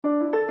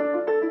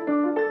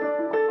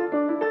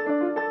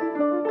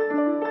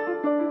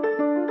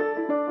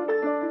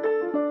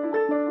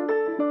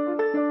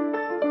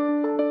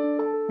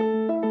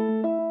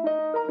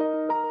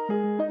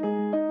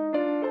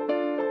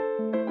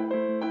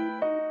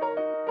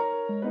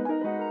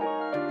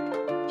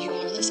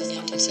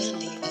to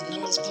Sandy and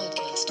Nora's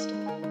podcast.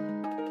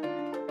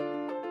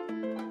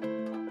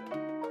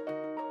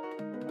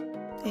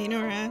 Hey,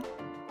 Nora.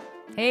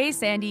 Hey,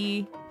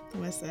 Sandy.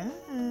 What's up?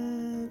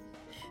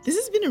 This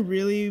has been a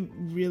really,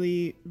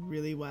 really,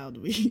 really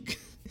wild week.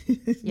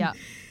 Yeah.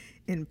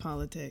 In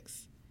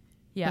politics.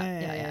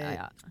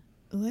 Yeah.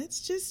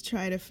 Let's just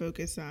try to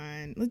focus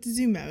on, let's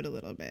zoom out a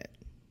little bit.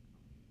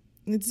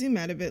 Let's zoom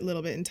out a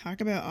little bit and talk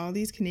about all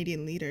these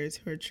Canadian leaders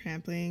who are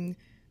trampling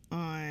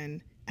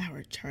on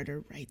our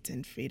charter rights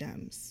and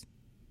freedoms.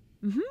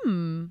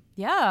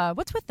 Yeah.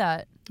 What's with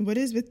that? What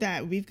is with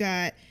that? We've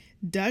got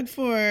Doug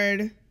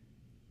Ford.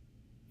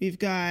 We've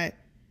got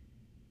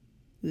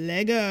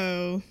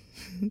Lego.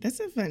 That's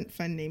a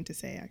fun name to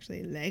say,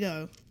 actually.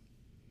 Lego.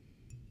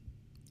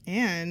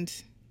 And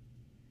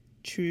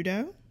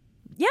Trudeau.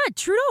 Yeah,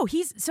 Trudeau.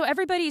 He's so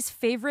everybody's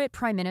favorite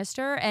prime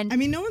minister. And I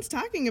mean, no one's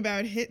talking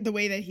about the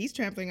way that he's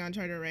trampling on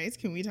charter rights.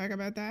 Can we talk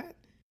about that?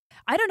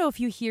 I don't know if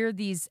you hear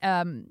these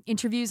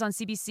interviews on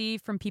CBC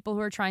from people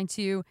who are trying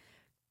to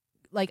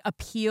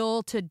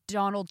appeal to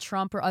Donald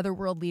Trump or other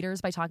world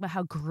leaders by talking about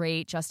how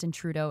great Justin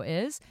Trudeau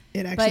is.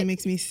 It actually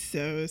makes me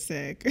so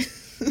sick.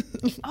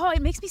 Oh,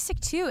 it makes me sick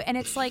too. And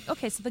it's like,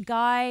 okay, so the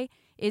guy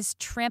is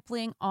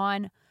trampling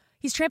on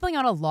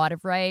a lot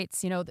of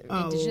rights. You know, the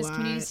Indigenous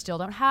communities still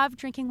don't have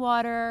drinking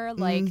water.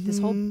 Like this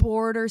whole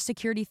border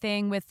security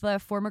thing with the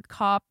former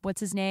cop, what's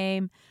his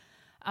name?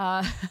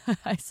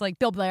 It's like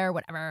Bill Blair,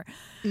 whatever.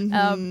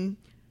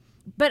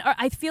 But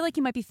I feel like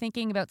you might be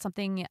thinking about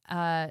something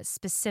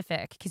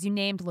specific because you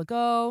named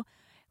Lego,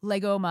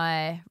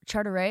 my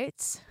charter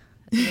rights.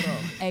 That's a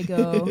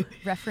little ego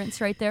reference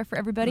right there for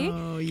everybody.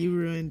 Oh, you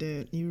ruined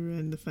it. You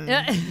ruined the fun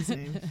of his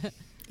name.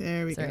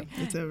 There we go.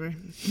 It's over.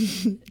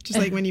 Just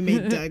like when you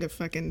made Doug a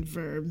fucking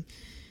verb.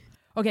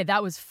 Okay,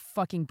 that was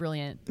fucking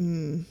brilliant.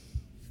 Didn't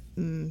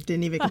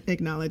even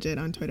acknowledge it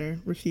on Twitter.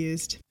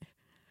 Refused.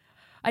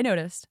 I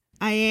noticed.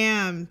 I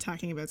am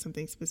talking about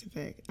something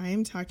specific. I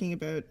am talking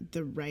about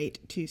the right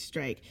to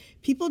strike.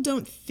 People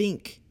don't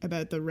think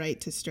about the right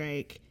to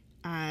strike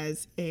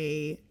as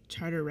a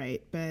charter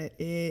right, but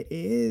it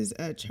is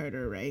a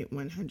charter right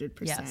 100%.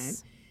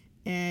 Yes.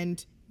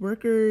 And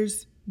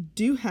workers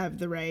do have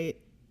the right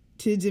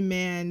to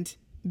demand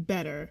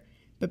better.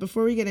 But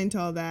before we get into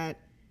all that,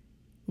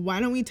 why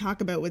don't we talk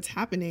about what's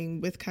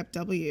happening with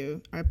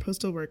CUPW, our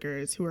postal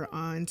workers who are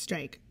on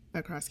strike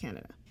across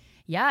Canada?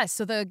 Yeah,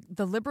 so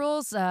the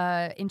Liberals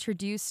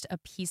introduced a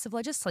piece of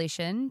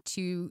legislation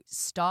to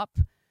stop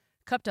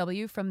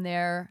CUPW from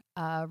their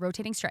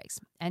rotating strikes.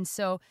 And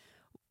so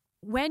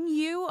when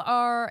you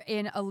are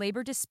in a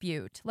labor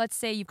dispute, let's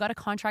say you've got a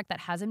contract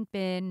that hasn't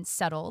been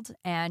settled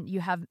and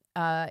you've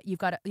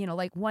got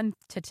 1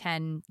 to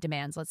 10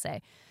 demands, let's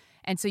say.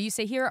 And so you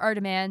say, here are our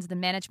demands. The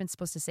management's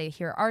supposed to say,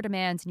 here are our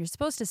demands. And you're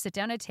supposed to sit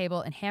down at a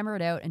table and hammer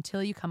it out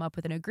until you come up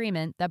with an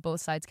agreement that both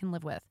sides can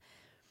live with.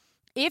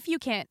 If you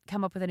can't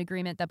come up with an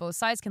agreement that both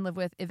sides can live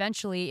with,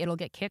 eventually it'll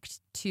get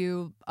kicked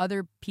to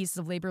other pieces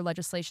of labor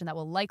legislation that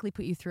will likely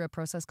put you through a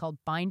process called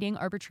binding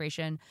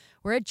arbitration,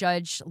 where a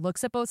judge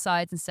looks at both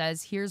sides and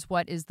says, here's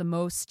what is the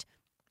most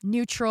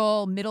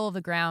neutral, middle of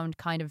the ground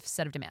kind of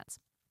set of demands.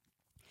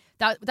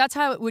 That's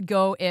how it would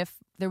go if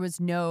there was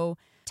no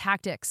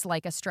tactics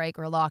like a strike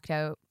or a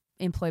lockout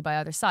employed by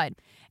either side.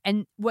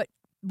 And what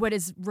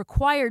is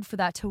required for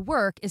that to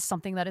work is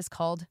something that is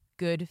called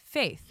good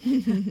faith.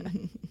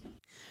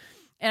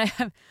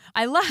 And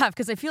I laugh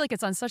because I feel like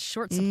it's on such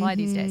short supply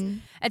these days.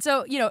 And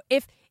so,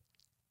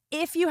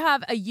 if you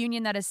have a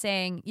union that is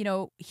saying,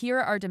 here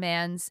are our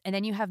demands, and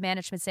then you have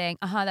management saying,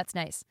 that's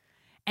nice.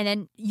 And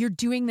then you're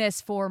doing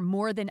this for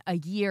more than a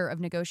year of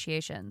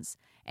negotiations.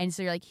 And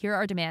so you're like, here are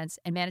our demands.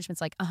 And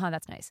management's like,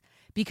 that's nice.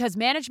 Because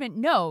management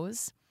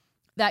knows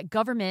that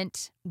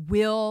government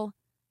will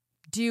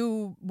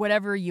do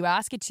whatever you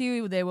ask it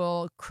to. They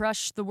will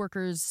crush the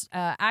workers'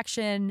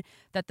 action,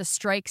 that the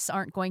strikes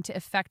aren't going to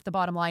affect the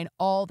bottom line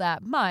all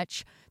that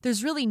much.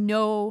 There's really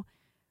no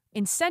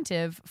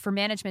incentive for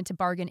management to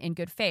bargain in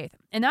good faith.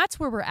 And that's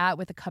where we're at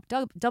with the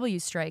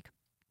CUPW strike,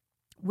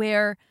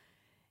 where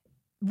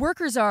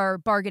workers are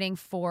bargaining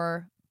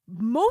for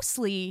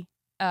mostly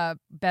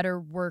better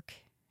workers'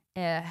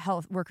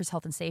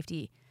 health and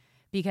safety.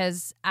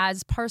 Because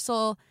as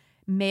parcel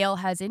mail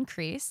has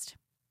increased,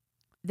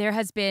 there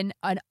has been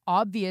an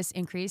obvious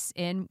increase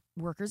in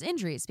workers'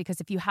 injuries, because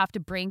if you have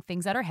to bring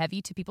things that are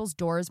heavy to people's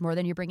doors more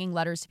than you're bringing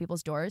letters to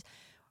people's doors,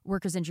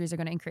 workers' injuries are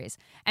going to increase.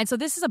 And so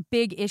this is a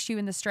big issue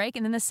in the strike.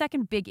 And then the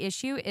second big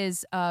issue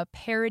is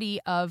parity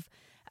of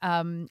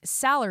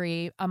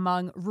salary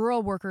among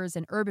rural workers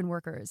and urban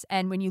workers.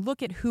 And when you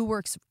look at who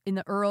works in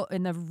the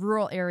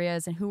rural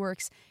areas and who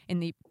works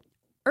in the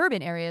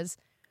urban areas,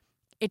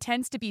 it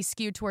tends to be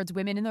skewed towards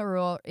women in the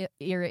rural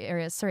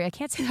areas. Sorry, I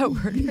can't say that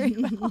word very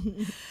well.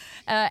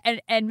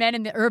 And men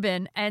in the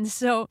urban. And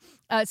so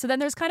then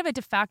there's kind of a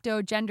de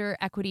facto gender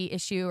equity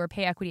issue or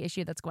pay equity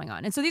issue that's going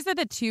on. And so these are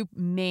the two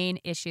main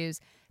issues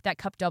that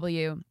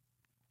CUPW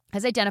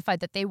has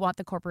identified that they want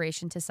the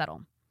corporation to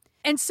settle.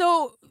 And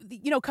so,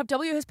 Cup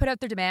W has put out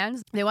their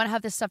demands. They want to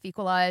have this stuff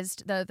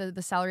equalized, the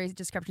salary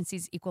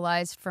discrepancies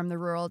equalized from the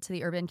rural to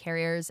the urban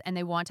carriers, and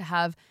they want to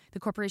have the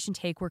corporation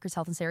take workers'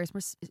 health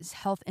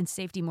and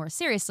safety more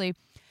seriously.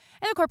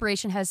 And the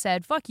corporation has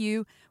said, fuck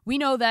you. We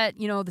know that,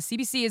 the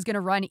CBC is going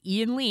to run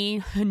Ian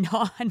Lee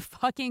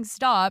non-fucking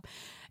stop,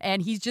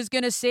 and he's just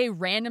going to say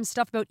random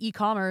stuff about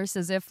e-commerce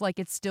as if like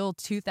it's still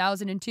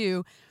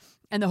 2002.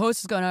 And the host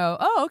is going to,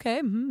 oh,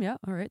 okay, yeah,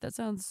 all right, that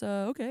sounds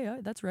okay, yeah,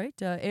 that's right.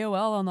 AOL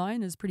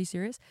Online is pretty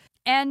serious.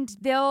 And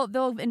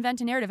they'll invent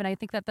a narrative, and I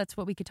think that's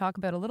what we could talk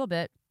about a little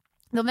bit.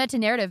 They'll invent a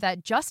narrative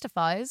that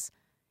justifies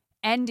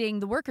ending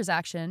the workers'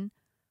 action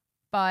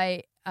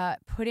by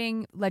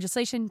putting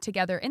legislation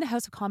together in the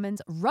House of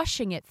Commons,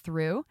 rushing it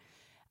through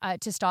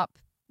to stop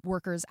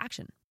workers'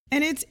 action.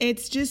 And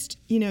it's just,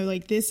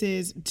 like this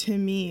is, to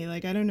me,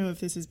 like I don't know if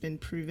this has been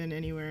proven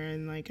anywhere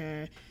in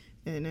a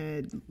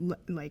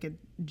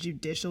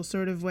judicial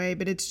sort of way,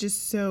 but it's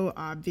just so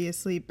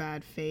obviously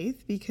bad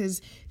faith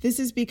because this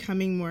is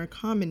becoming more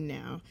common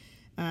now.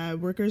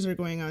 Workers are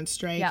going on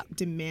strike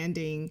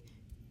demanding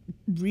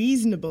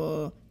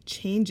reasonable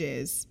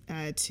changes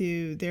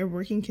to their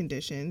working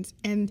conditions,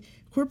 and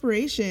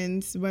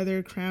corporations,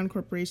 whether crown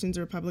corporations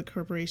or public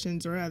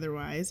corporations or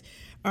otherwise,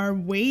 are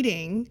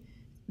waiting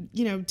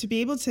to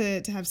be able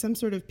to have some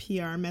sort of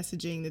PR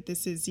messaging that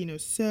this is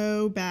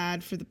so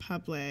bad for the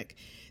public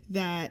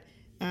that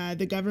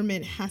the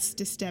government has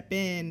to step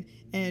in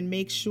and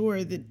make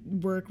sure that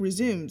work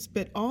resumes.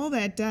 But all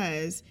that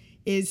does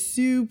is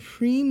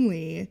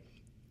supremely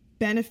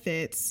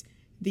benefits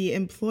the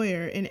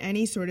employer in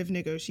any sort of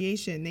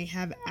negotiation. They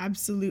have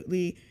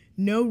absolutely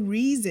no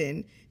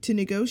reason to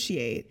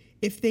negotiate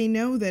if they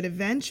know that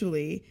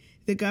eventually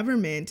the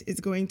government is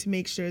going to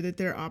make sure that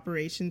their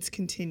operations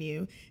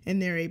continue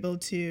and they're able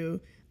to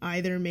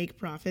either make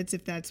profits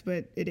if that's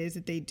what it is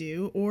that they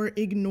do, or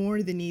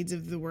ignore the needs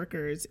of the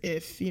workers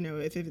if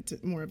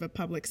it's more of a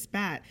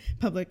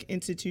public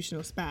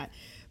institutional spat.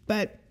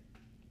 But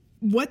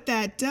what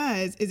that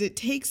does is it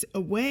takes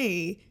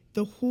away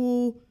the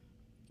whole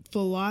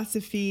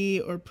philosophy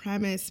or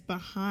premise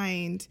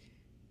behind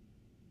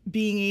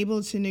being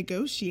able to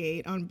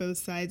negotiate on both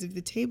sides of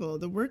the table.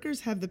 The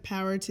workers have the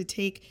power to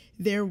take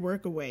their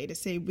work away, to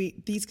say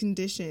these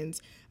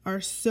conditions are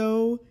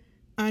so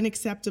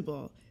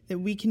unacceptable that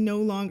we can no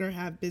longer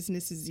have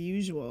business as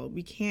usual.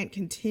 We can't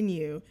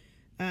continue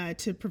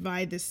to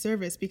provide this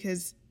service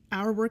because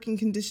our working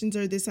conditions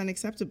are this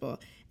unacceptable.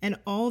 And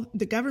all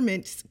the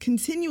government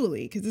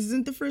continually, because this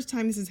isn't the first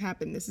time this has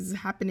happened, this is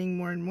happening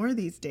more and more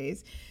these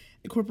days,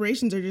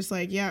 corporations are just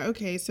like, yeah,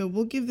 okay, so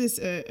we'll give this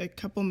a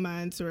couple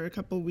months or a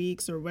couple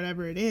weeks or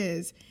whatever it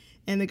is,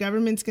 and the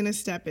government's going to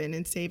step in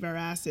and save our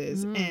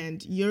asses,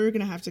 and you're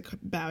going to have to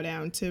bow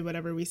down to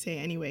whatever we say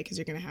anyway, because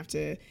you're going to have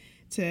to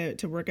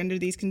work under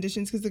these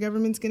conditions because the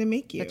government's going to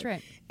make you. That's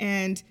right.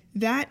 And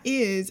that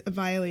is a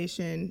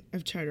violation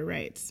of charter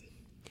rights.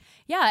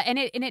 Yeah, and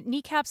it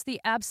kneecaps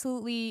the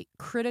absolutely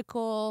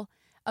critical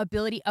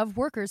ability of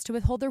workers to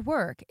withhold their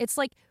work. It's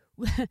like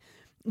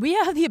we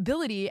have the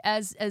ability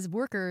as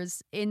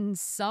workers in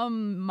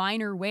some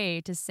minor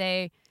way to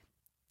say,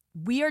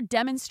 we are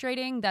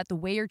demonstrating that the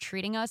way you're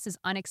treating us is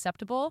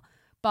unacceptable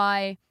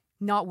by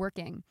not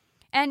working.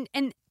 And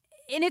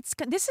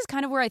this is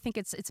kind of where I think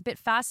it's a bit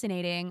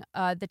fascinating,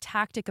 the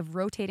tactic of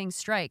rotating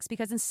strikes,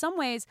 because in some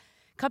ways,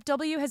 Cup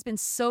W has been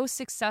so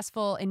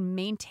successful in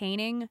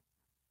maintaining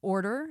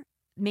order,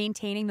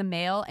 maintaining the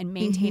mail, and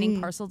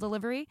maintaining parcel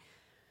delivery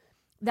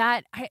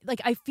that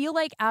I feel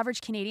like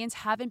average Canadians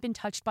haven't been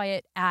touched by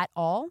it at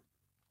all.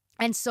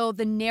 And so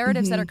the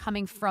narratives that are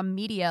coming from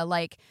media,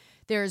 like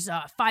there's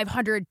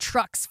 500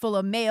 trucks full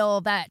of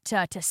mail that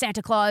to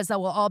Santa Claus that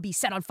will all be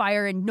set on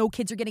fire and no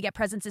kids are going to get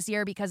presents this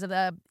year because of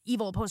the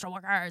evil postal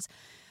workers.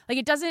 Like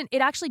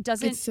it actually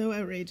doesn't. It's so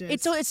outrageous.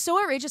 It's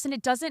so outrageous, and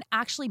it doesn't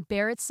actually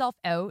bear itself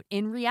out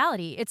in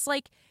reality. It's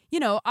like,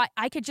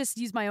 I could just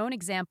use my own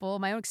example,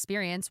 my own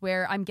experience,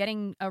 where I'm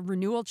getting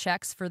renewal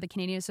checks for the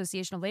Canadian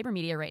Association of Labour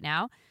Media right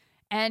now.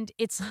 And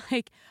it's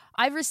like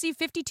I've received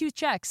 52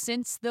 checks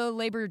since the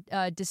labor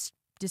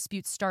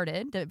dispute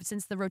started,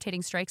 since the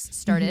rotating strikes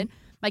started.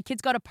 My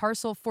kids got a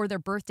parcel for their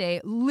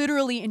birthday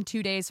literally in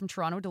 2 days from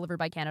Toronto, delivered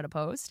by Canada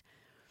Post.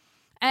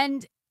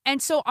 And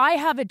so I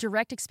have a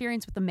direct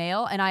experience with the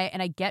mail, and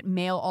I get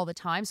mail all the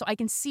time. So I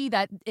can see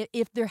that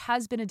if there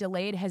has been a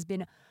delay, it has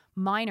been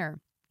minor.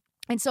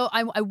 And so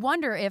I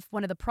wonder if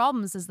one of the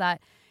problems is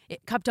that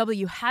Cup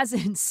W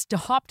hasn't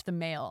stopped the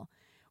mail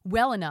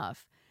well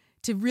enough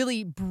to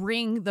really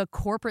bring the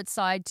corporate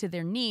side to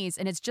their knees,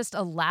 and it's just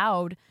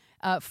allowed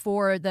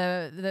for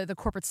the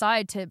corporate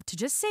side to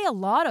just say a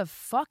lot of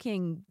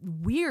fucking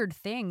weird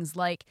things.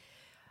 Like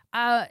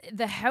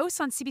the House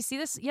on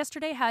CBC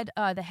yesterday had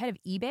the head of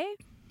eBay,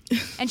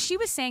 and she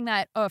was saying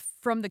that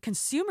from the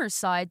consumer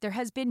side, there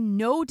has been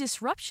no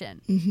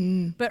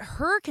disruption. But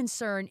her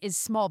concern is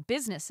small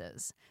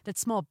businesses, that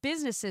small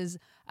businesses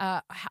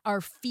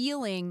are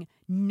feeling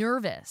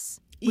nervous,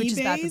 which is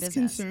bad for business. eBay's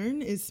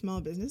concern is small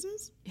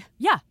businesses?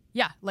 Yeah.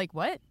 Like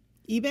what?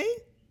 eBay?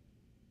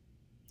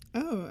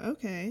 Oh,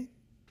 okay.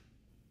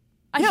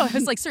 I know. I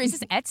was like, sorry, is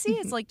this Etsy?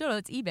 It's like, no,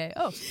 it's eBay.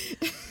 Oh.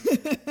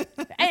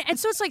 and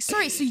so it's like,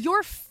 sorry, so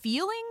your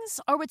feelings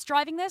are what's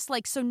driving this?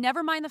 Like, so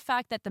never mind the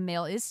fact that the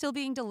mail is still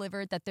being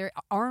delivered, that there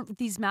aren't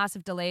these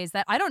massive delays,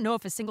 that I don't know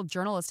if a single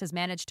journalist has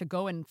managed to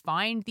go and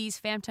find these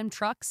phantom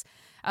trucks.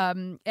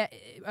 At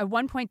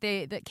one point,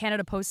 the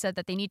Canada Post said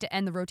that they need to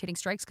end the rotating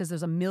strikes because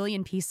there's 1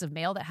 million pieces of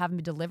mail that haven't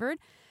been delivered.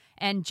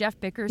 And Jeff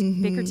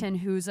Bickerton,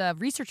 who's a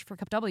researcher for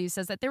CUPW,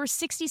 says that there were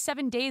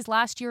 67 days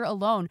last year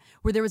alone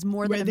where there was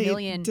more than 1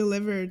 million.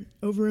 Delivered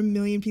over 1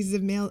 million pieces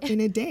of mail in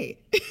a day.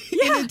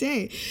 In a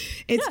day.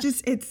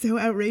 It's so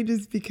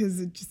outrageous because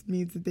it just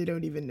means that they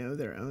don't even know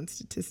their own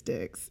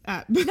statistics.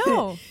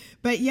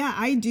 But yeah,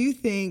 I do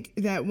think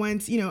that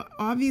once,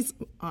 obvious,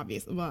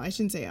 well, I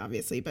shouldn't say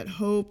obviously, but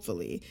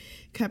hopefully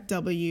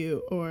CUPW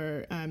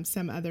or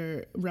some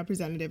other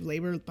representative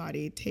labor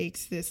body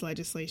takes this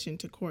legislation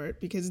to court,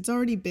 because it's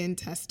already been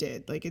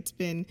tested. Like, it's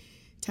been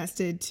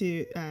tested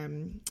to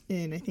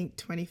in I think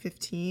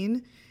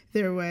 2015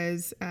 there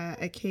was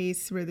a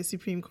case where the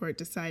Supreme Court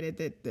decided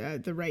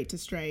that the right to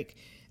strike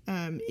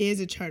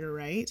is a charter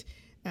right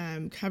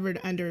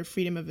covered under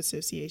freedom of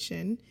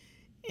association,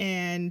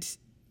 and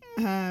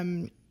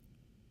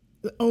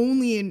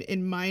only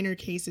in minor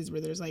cases where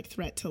there's like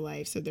threat to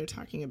life. So they're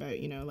talking about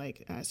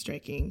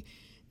striking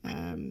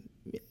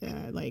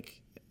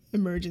like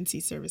emergency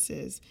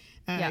services.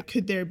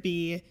 Could there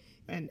be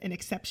an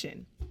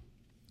exception?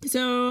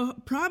 So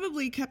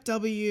probably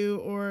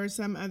CUPW or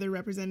some other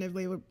representative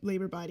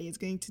labor body is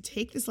going to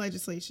take this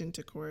legislation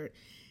to court.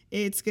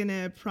 It's going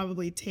to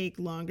probably take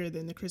longer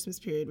than the Christmas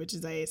period, which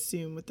is, I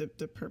assume, what the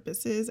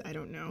purpose is. I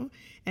don't know.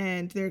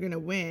 And they're going to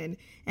win.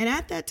 And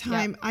at that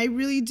time, I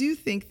really do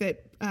think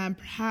that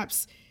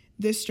perhaps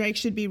the strike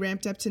should be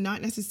ramped up to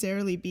not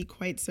necessarily be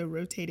quite so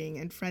rotating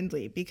and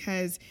friendly,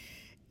 because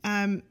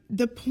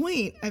the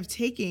point of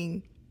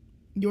taking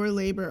your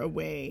labor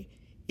away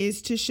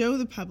is to show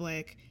the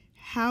public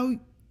how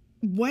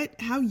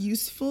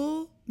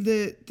useful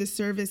the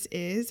service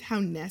is, how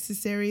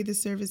necessary the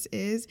service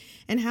is,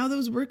 and how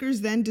those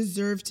workers then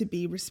deserve to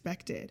be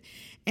respected.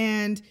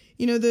 And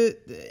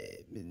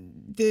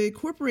the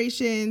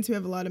corporations who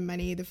have a lot of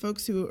money, the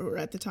folks who are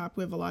at the top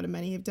who have a lot of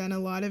money, have done a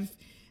lot of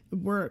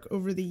work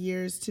over the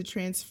years to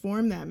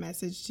transform that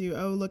message to,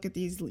 oh, look at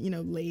these,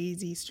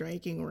 lazy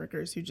striking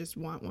workers who just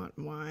want,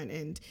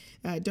 and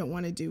don't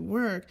want to do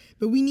work.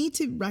 But we need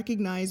to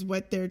recognize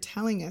what they're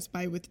telling us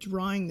by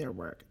withdrawing their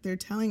work. They're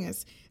telling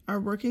us our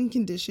working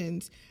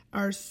conditions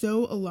are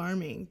so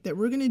alarming that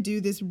we're going to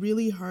do this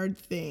really hard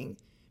thing,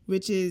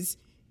 which is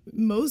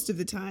most of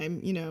the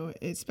time,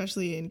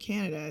 especially in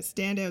Canada,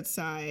 stand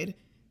outside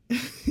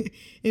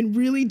in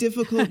really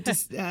difficult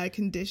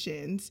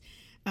conditions,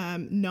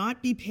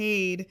 not be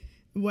paid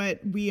what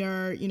we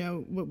are,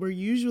 what we're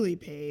usually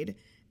paid,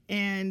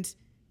 and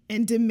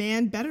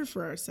demand better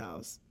for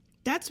ourselves.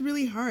 That's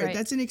really hard. Right.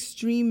 That's an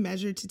extreme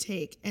measure to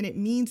take. And it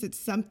means that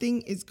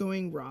something is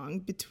going wrong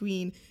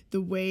between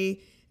the way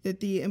that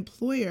the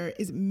employer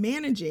is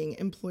managing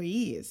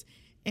employees.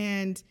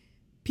 And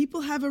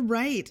people have a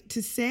right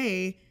to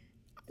say,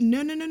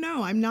 no,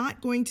 I'm not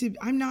going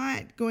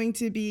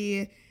to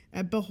be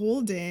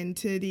beholden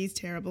to these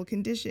terrible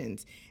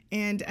conditions.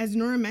 And as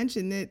Nora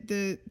mentioned,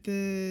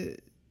 the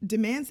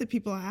demands that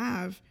people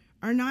have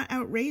are not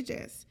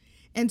outrageous.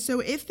 And so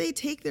if they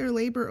take their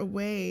labor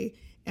away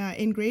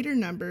in greater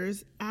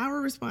numbers, our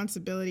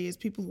responsibility as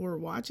people who are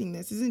watching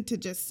this isn't to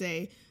just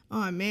say,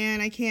 oh man,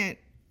 I can't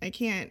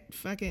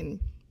fucking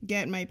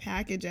get my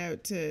package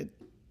out to,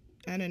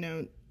 I don't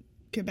know,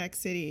 Quebec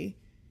City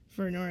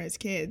for Nora's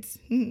kids.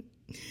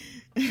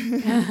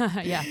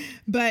 Yeah.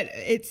 But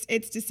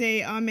it's to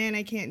say, oh man,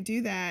 I can't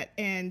do that.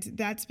 And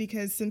that's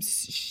because some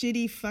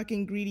shitty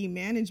fucking greedy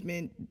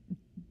management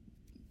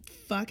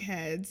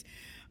fuckheads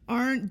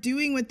aren't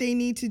doing what they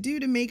need to do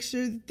to make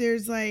sure that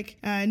there's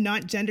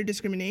not gender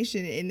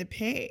discrimination in the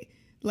pay.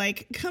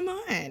 Like, come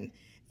on.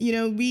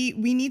 We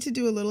need to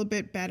do a little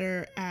bit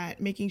better at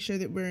making sure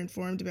that we're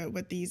informed about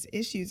what these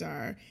issues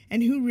are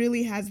and who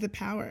really has the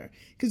power.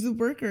 Because the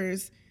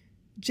workers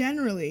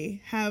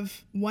generally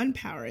have one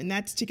power, and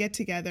that's to get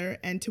together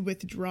and to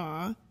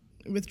withdraw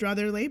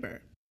their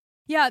labor.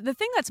 Yeah, the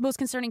thing that's most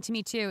concerning to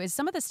me, too, is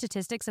some of the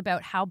statistics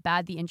about how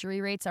bad the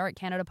injury rates are at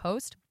Canada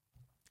Post.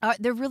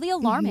 They're really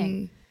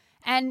alarming.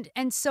 Mm-hmm.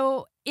 And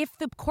so if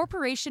the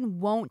corporation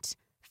won't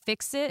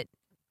fix it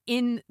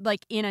in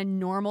a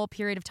normal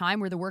period of time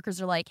where the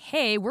workers are like,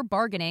 hey, we're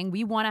bargaining,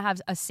 we want to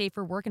have a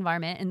safer work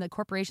environment, and the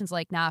corporation's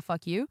like, nah,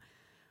 fuck you.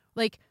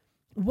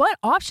 What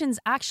options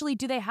actually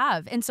do they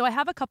have? And so I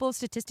have a couple of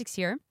statistics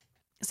here.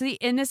 So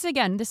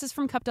this is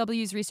from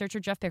CUPW's researcher,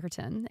 Jeff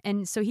Bickerton.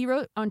 And so he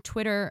wrote on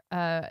Twitter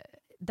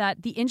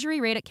that the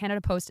injury rate at Canada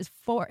Post is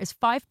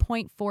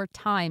 5.4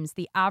 times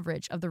the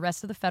average of the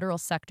rest of the federal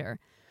sector.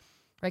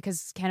 right?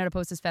 Because Canada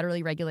Post is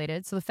federally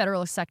regulated. So the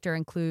federal sector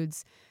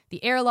includes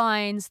the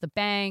airlines, the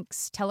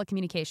banks,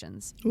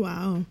 telecommunications.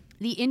 Wow.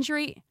 The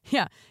injury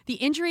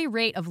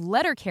rate of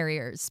letter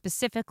carriers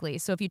specifically.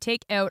 So if you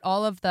take out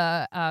all of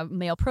the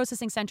mail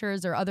processing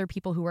centers or other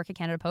people who work at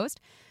Canada Post,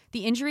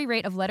 the injury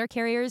rate of letter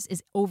carriers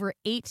is over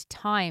 8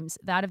 times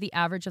that of the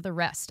average of the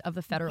rest of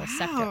the federal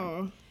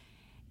sector.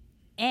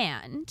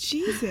 And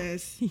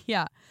Jesus.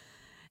 yeah.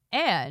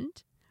 And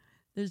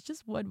there's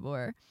just one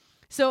more.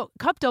 So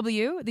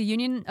CUPW, the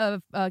Union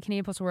of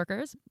Canadian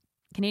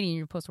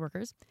Union of Postal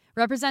Workers,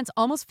 represents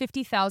almost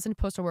 50,000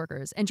 postal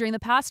workers. And during the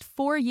past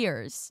 4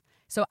 years,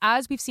 so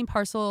as we've seen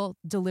parcel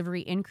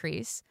delivery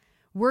increase,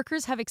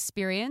 workers have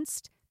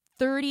experienced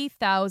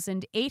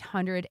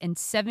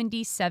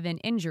 30,877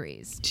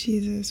 injuries.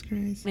 Jesus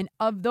Christ. And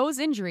of those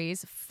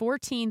injuries,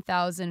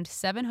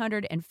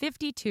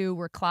 14,752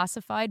 were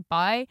classified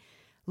by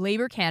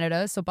Labor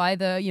Canada, so by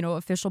the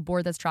official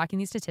board that's tracking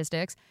these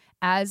statistics,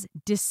 as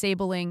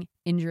disabling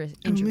injuries.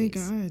 Oh my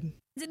God.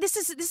 This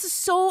is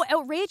so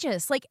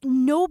outrageous. Like,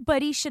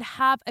 nobody should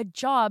have a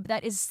job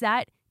that is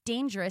that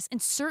dangerous,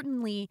 and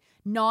certainly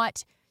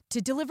not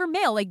to deliver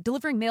mail. Like,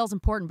 delivering mail is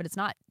important, but it's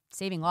not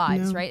saving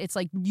lives, right? It's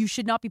like you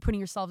should not be putting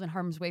yourself in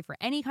harm's way for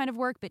any kind of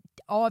work, but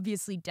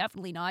obviously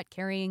definitely not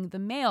carrying the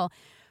mail.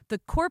 The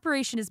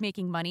corporation is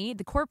making money.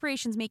 The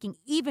corporation's making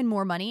even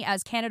more money,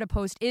 as Canada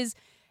Post is,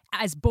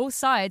 as both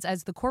sides,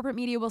 as the corporate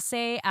media will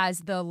say,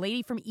 as the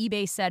lady from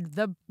eBay said,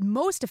 the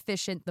most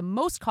efficient, the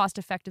most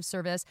cost-effective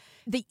service,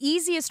 the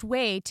easiest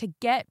way to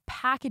get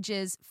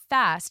packages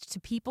fast to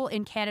people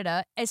in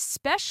Canada,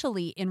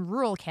 especially in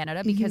rural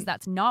Canada, because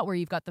that's not where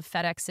you've got the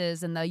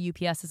FedExes and the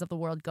UPSs of the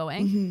world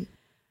going.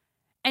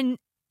 And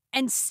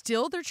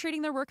still they're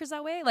treating their workers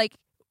that way? Like,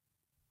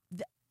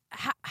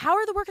 how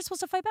are the workers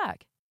supposed to fight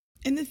back?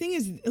 And the thing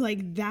is,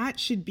 like, that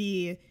should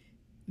be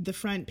the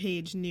front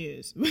page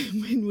news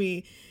when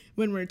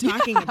we're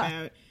talking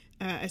about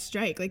a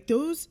strike. Like,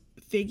 those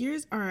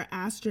figures are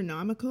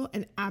astronomical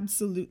and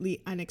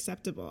absolutely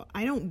unacceptable.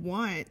 I don't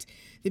want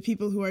the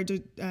people who are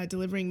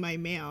delivering my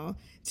mail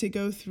to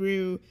go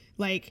through,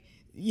 like,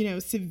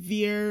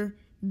 severe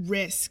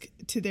risk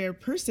to their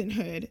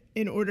personhood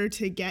in order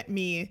to get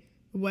me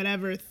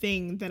whatever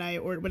thing that I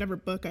ordered, whatever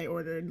book I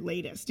ordered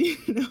latest.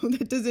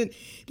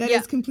 That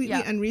is completely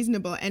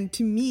unreasonable. And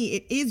to me,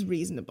 it is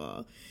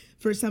reasonable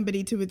for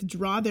somebody to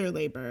withdraw their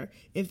labor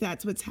if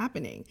that's what's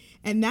happening.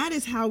 And that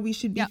is how we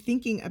should be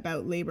thinking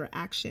about labor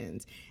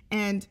actions.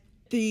 And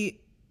the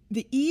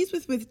ease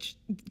with which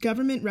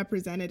government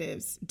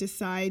representatives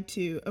decide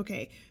to,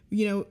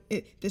 the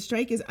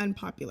strike is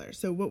unpopular.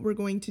 So what we're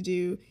going to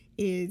do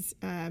is,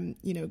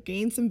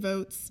 gain some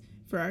votes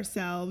for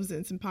ourselves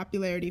and some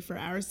popularity for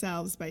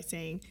ourselves by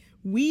saying,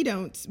 we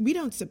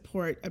don't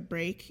support a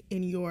break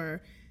in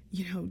your,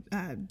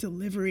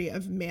 delivery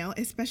of mail,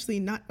 especially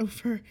not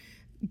over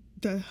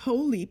the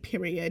holy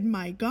period.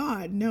 My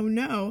God,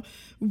 no.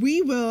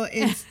 We will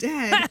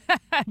instead.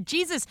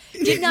 Jesus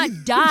did not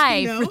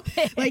die. For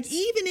this. Like,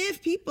 even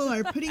if people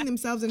are putting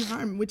themselves in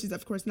harm, which is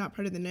of course not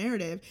part of the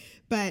narrative,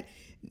 but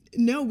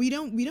no, we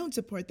don't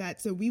support that.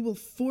 So we will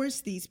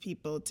force these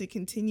people to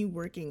continue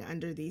working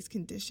under these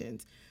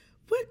conditions.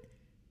 What?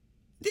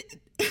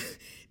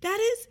 That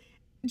is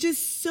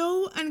just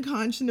so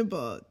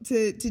unconscionable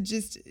to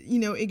just,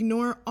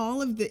 ignore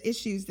all of the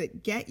issues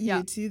that get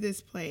you to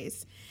this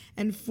place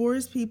and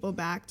force people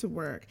back to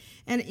work.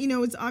 And,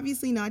 it's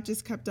obviously not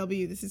just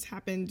CUPW. This has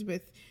happened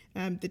with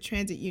the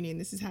transit union.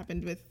 This has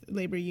happened with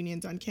labor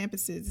unions on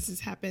campuses. This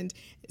has happened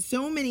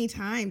so many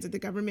times that the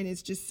government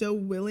is just so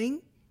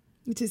willing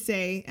to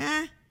say,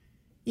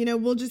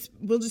 we'll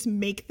just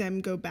make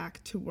them go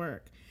back to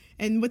work.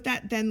 And what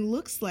that then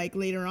looks like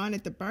later on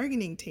at the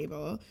bargaining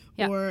table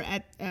or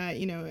at,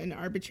 an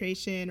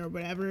arbitration or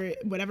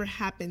whatever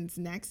happens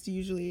next.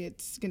 Usually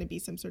it's going to be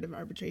some sort of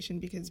arbitration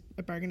because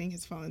a bargaining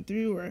has fallen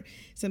through, or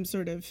some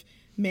sort of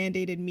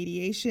mandated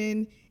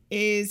mediation,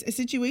 is a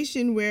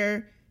situation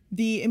where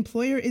the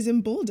employer is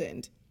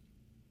emboldened.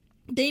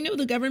 They know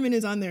the government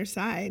is on their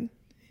side.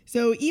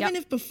 So even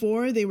if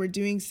before they were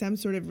doing some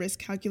sort of risk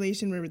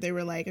calculation where they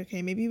were like,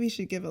 okay, maybe we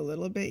should give a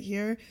little bit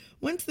here.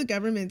 Once the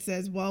government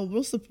says, well,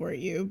 we'll support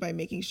you by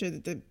making sure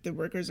that the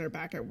workers are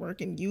back at work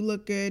and you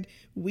look good,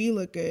 we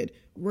look good,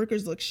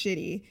 workers look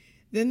shitty,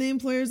 then the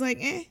employer's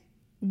like,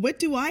 what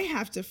do I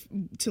have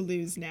to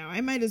lose now? I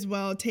might as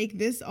well take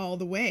this all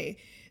the way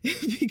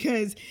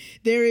because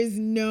there is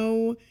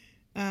no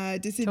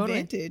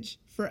disadvantage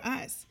for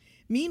us.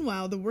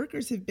 Meanwhile, the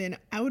workers have been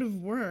out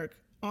of work,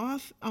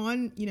 off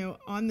on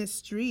the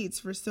streets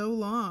for so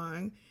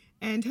long,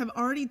 and have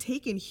already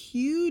taken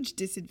huge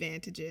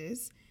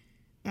disadvantages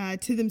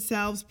to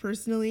themselves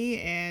personally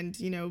and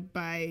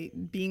by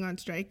being on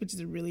strike, which is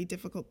a really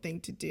difficult thing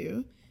to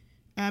do,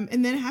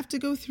 and then have to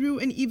go through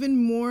an even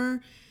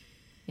more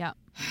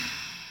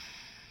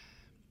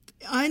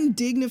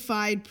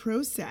undignified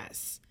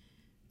process,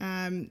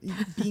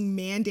 being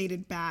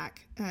mandated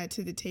back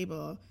to the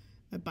table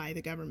by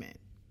the government,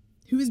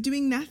 who is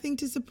doing nothing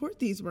to support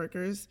these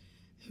workers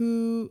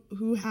who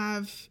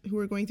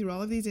are going through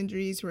all of these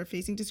injuries, who are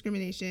facing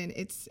discrimination.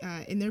 It's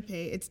in their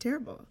pay. It's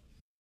terrible.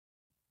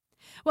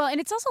 Well, and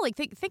it's also like,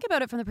 think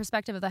about it from the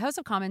perspective of the House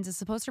of Commons is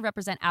supposed to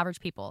represent average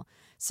people.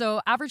 So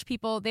average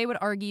people, they would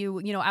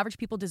argue, average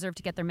people deserve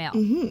to get their mail.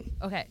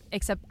 Mm-hmm. Okay,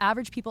 except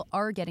average people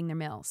are getting their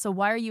mail. So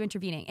why are you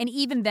intervening? And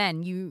even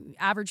then,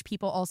 average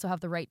people also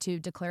have the right to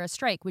declare a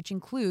strike, which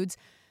includes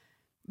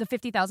the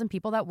 50,000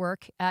 people that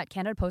work at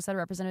Canada Post that are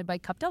represented by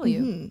Cup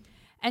W. Mm-hmm.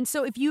 And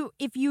so if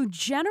you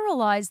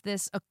generalize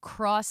this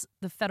across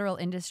the federal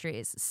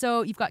industries,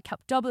 so you've got Cup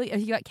W,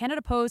 you got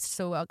Canada Post,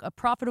 so a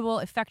profitable,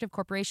 effective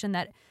corporation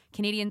that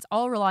Canadians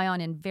all rely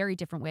on in very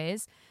different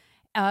ways.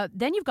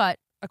 Then you've got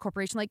a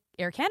corporation like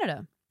Air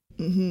Canada,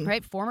 mm-hmm.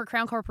 right? Former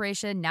Crown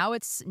Corporation, now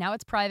it's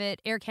private.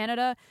 Air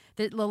Canada.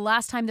 The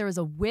last time there was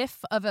a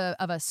whiff of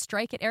a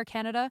strike at Air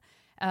Canada,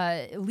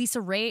 Lisa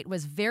Raitt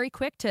was very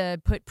quick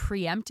to put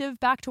preemptive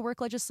back to work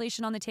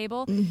legislation on the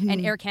table. Mm-hmm.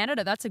 And Air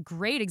Canada, that's a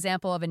great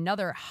example of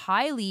another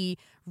highly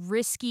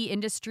risky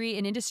industry,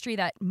 an industry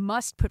that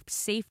must put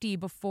safety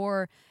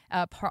before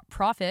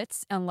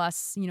profits,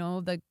 unless,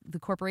 the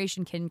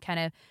corporation can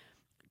kind of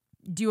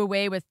do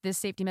away with this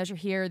safety measure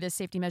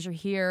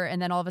here,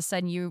 and then all of a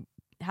sudden you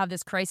have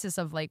this crisis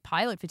of like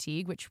pilot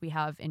fatigue, which we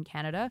have in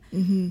Canada.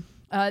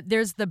 Mm-hmm.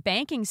 There's the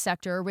banking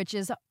sector, which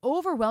is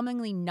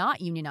overwhelmingly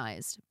not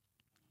unionized.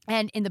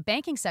 And in the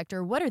banking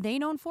sector, what are they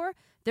known for?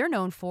 They're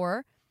known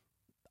for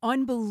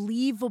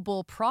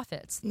unbelievable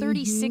profits,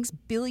 $36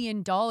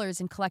 billion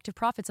in collective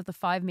profits of the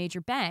 5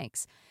 major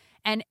banks.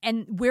 And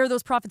where are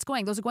those profits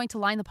going? Those are going to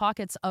line the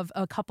pockets of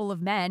a couple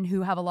of men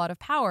who have a lot of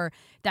power.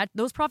 That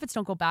those profits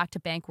don't go back to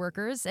bank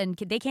workers, and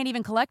they can't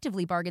even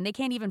collectively bargain. They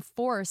can't even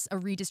force a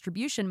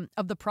redistribution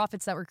of the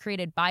profits that were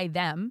created by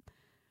them.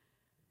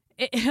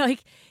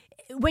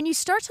 When you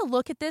start to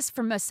look at this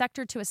from a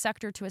sector to a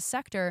sector to a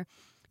sector,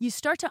 you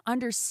start to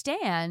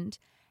understand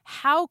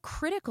how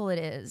critical it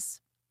is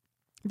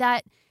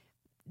that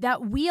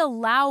we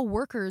allow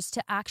workers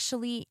to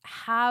actually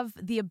have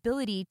the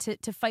ability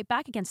to fight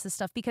back against this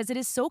stuff, because it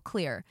is so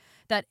clear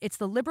that it's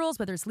the Liberals,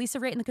 whether it's Lisa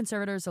Raitt and the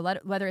Conservatives, or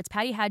whether it's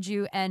Patty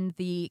Hadju and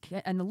the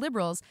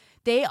Liberals,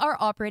 they are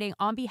operating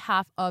on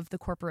behalf of the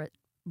corporate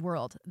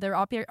world. They're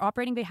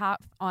operating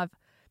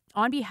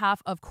on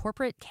behalf of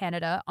corporate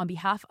Canada, on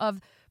behalf of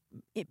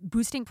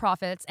boosting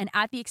profits and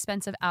at the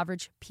expense of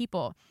average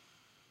people.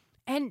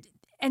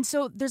 And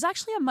so there's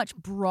actually a much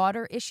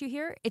broader issue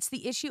here. It's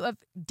the issue of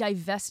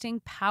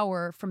divesting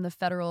power from the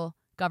federal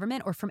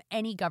government or from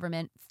any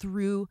government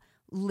through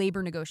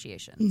labor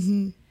negotiations.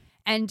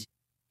 Mm-hmm.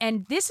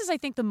 And this is, I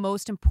think, the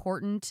most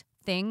important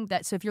thing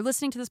so if you're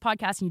listening to this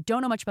podcast and you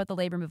don't know much about the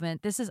labor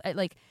movement, this is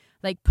like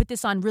put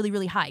this on really,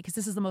 really high, because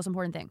this is the most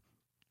important thing.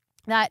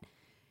 That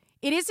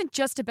it isn't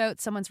just about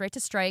someone's right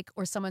to strike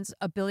or someone's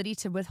ability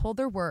to withhold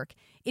their work.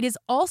 It is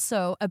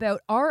also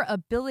about our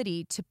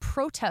ability to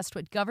protest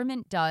what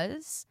government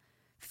does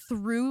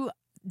through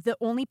the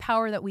only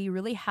power that we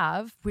really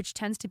have, which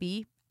tends to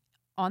be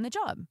on the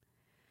job.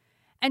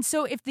 And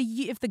so if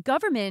the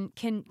government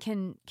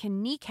can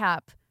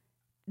kneecap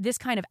this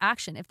kind of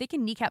action, if they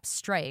can kneecap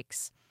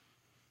strikes,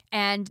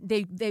 and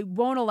they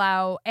won't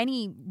allow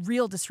any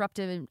real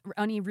disruption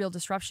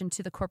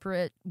to the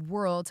corporate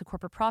world, to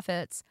corporate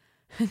profits,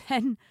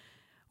 then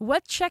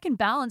what check and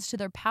balance to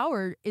their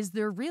power is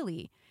there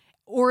really?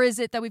 Or is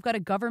it that we've got a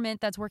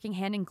government that's working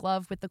hand in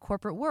glove with the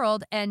corporate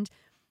world? And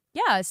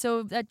yeah,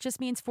 so that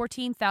just means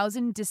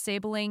 14,000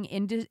 disabling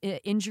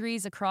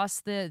injuries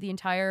across the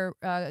entire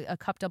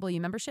Cup W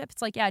membership.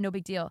 It's like, yeah, no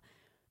big deal.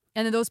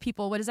 And then those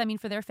people, what does that mean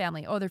for their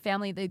family? Oh, their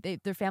family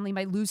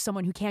might lose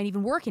someone who can't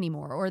even work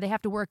anymore, or they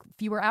have to work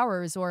fewer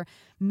hours, or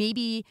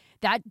maybe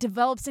that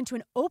develops into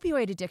an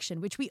opioid addiction,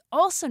 which we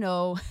also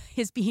know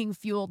is being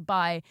fueled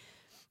by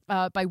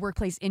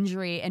workplace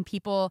injury and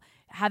people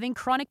having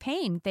chronic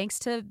pain thanks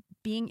to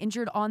being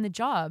injured on the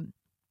job.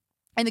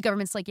 And the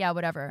government's like, yeah,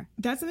 whatever.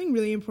 That's something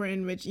really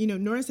important, which,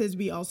 Nora says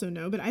we also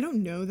know, but I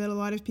don't know that a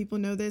lot of people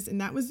know this.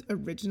 And that was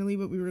originally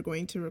what we were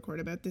going to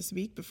record about this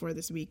week, before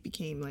this week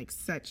became like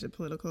such a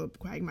political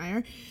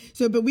quagmire.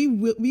 So, but we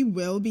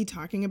will be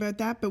talking about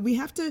that. But we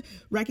have to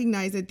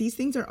recognize that these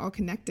things are all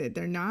connected.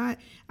 They're not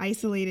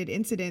isolated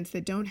incidents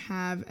that don't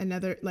have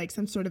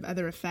some sort of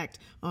other effect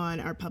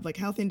on our public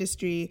health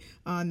industry,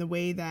 on the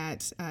way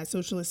that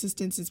social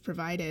assistance is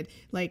provided.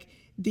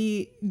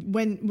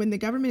 When the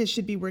government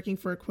should be working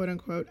for quote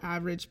unquote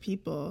average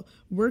people,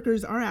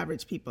 workers are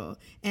average people,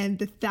 and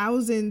the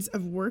thousands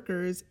of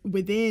workers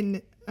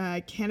within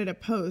Canada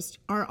Post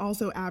are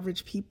also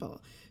average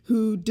people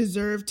who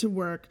deserve to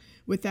work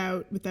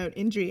without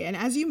injury. And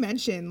as you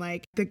mentioned,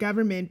 like the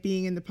government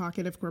being in the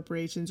pocket of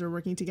corporations or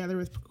working together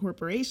with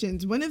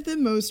corporations, one of the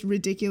most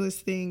ridiculous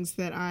things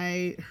that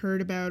I heard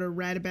about or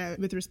read about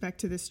with respect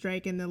to the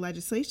strike and the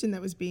legislation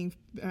that was being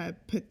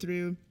put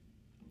through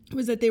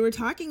was that they were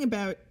talking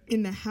about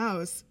in the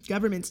House,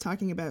 government's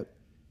talking about,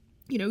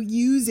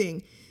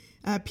 using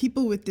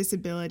people with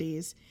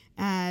disabilities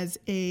as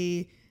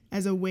a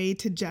as a way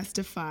to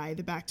justify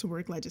the back to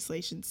work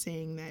legislation,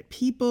 saying that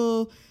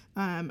people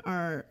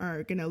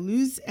are going to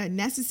lose a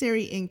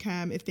necessary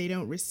income if they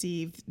don't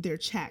receive their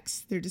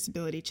checks, their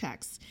disability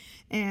checks.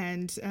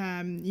 And,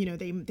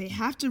 they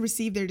have to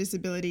receive their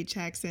disability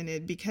checks.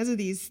 And because of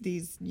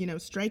these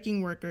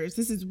striking workers,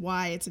 this is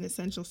why it's an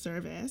essential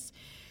service.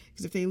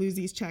 Because if they lose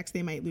these checks,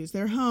 they might lose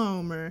their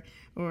home or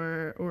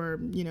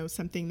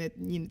something that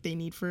they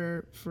need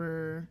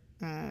for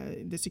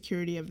the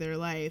security of their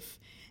life.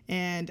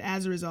 And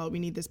as a result, we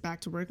need this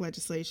back to work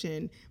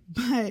legislation.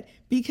 But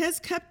because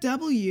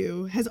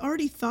CUPW has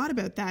already thought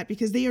about that,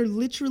 because they are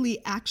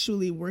literally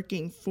actually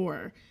working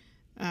for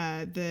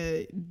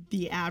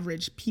the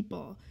average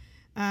people,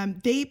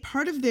 they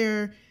part of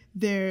the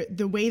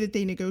way that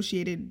they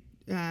negotiated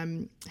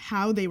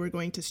how they were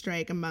going to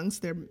strike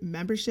amongst their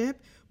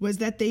membership was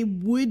that they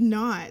would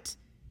not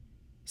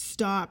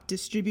stop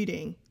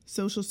distributing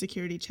Social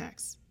Security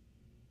checks.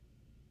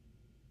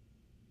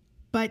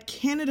 But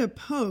Canada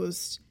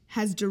Post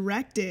has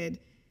directed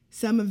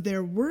some of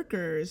their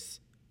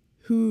workers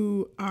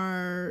who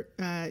are,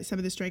 some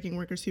of the striking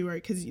workers who are,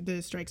 because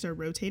the strikes are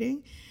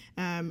rotating,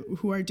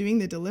 who are doing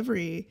the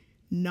delivery,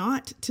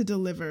 not to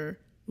deliver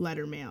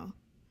letter mail.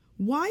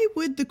 Why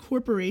would the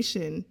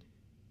corporation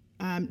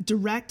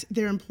direct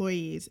their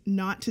employees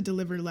not to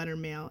deliver letter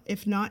mail,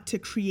 if not to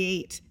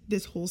create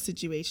this whole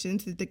situation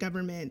so that the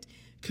government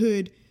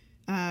could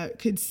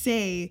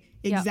say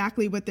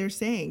exactly what they're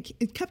saying?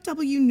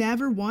 CUPW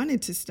never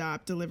wanted to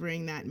stop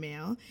delivering that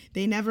mail.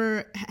 They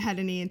never had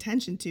any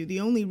intention to. The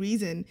only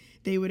reason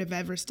they would have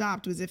ever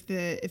stopped was if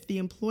the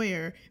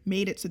employer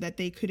made it so that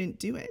they couldn't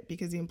do it,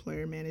 because the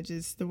employer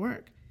manages the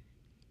work.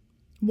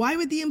 Why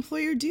would the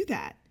employer do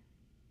that?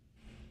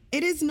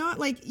 It is not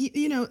like,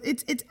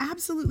 it's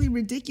absolutely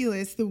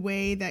ridiculous the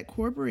way that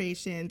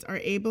corporations are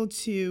able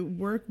to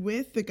work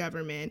with the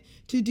government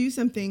to do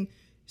something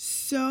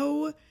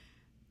so,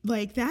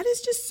 like, that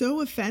is just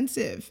so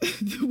offensive,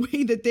 the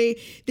way that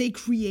they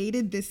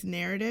created this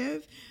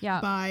narrative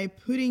by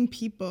putting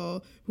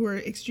people who are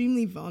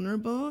extremely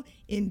vulnerable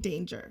in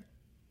danger.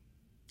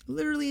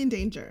 Literally in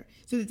danger,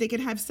 so that they could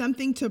have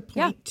something to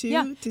point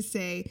to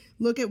say,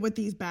 look at what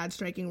these bad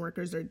striking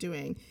workers are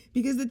doing,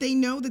 because that they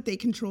know that they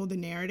control the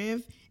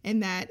narrative,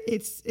 and that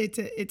it's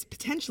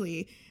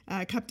potentially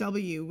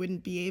CUPW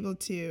wouldn't be able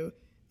to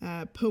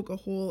poke a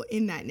hole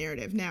in that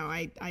narrative. Now,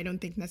 I don't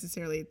think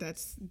necessarily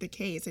that's the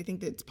case. I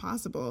think that it's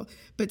possible,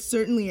 but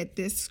certainly at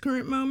this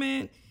current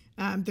moment,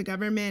 the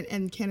government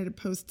and Canada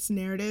Post's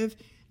narrative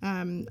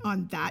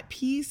on that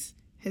piece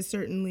has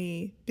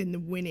certainly been the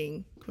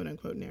winning quote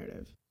unquote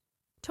narrative.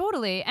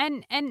 Totally.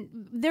 And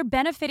they're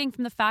benefiting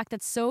from the fact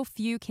that so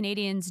few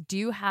Canadians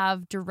do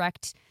have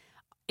direct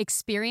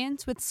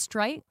experience with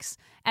strikes.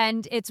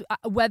 And it's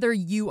whether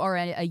you are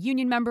a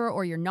union member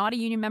or you're not a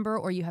union member,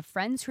 or you have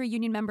friends who are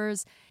union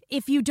members.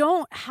 If you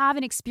don't have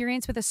an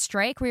experience with a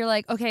strike where you're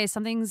like, okay,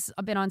 something's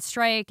been on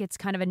strike, it's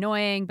kind of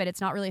annoying, but it's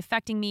not really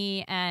affecting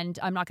me, and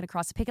I'm not going to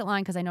cross the picket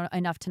line because I know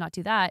enough to not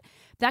do that.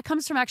 That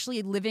comes from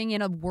actually living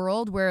in a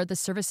world where the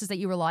services that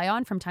you rely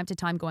on from time to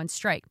time go on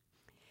strike.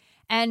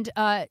 And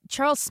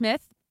Charles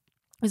Smith,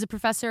 who's a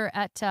professor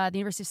at the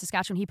University of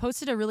Saskatchewan, he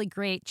posted a really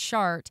great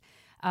chart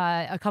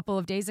a couple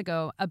of days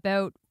ago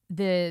about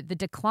the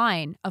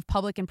decline of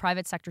public and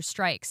private sector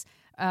strikes.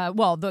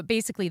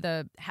 Basically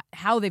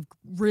how they've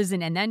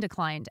risen and then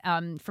declined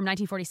from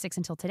 1946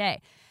 until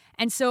today.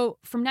 And so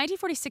from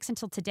 1946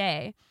 until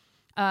today,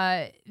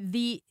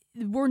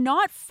 we're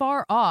not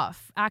far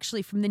off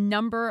actually from the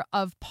number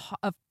of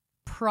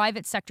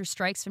private sector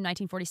strikes from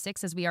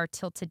 1946 as we are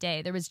till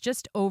today. There was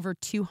just over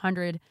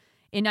 200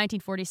 in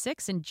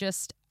 1946 and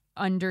just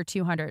under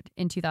 200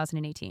 in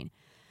 2018.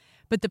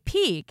 But the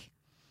peak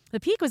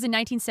was in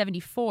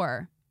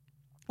 1974.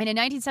 And in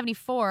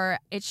 1974,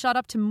 it shot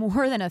up to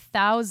more than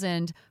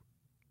 1,000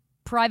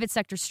 private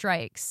sector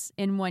strikes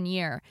in 1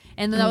 year.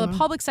 And the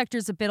public sector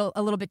is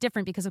a little bit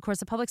different, because, of course,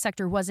 the public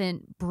sector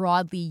wasn't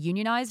broadly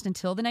unionized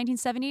until the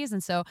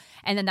 1970s.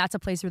 And then that's a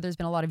place where there's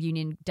been a lot of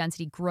union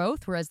density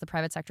growth, whereas the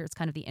private sector is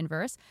kind of the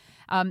inverse.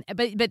 But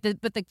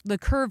the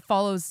curve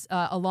follows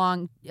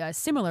along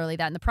similarly,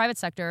 that in the private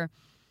sector,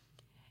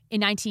 in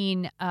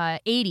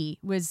 1980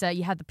 was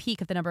you had the peak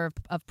of the number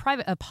of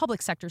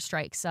public sector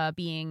strikes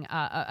being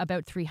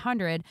about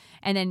 300,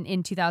 and then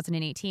in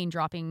 2018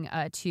 dropping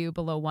to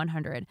below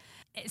 100.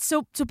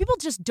 So people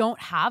just don't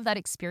have that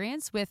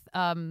experience with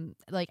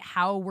like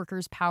how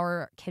workers'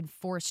 power can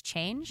force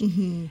change,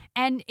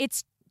 and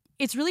it's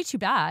really too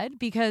bad,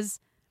 because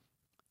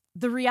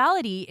the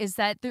reality is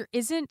that there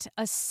isn't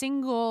a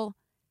single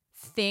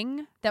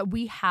thing that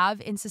we have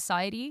in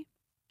society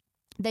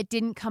that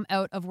didn't come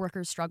out of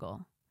workers'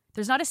 struggle.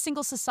 There's not a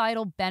single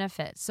societal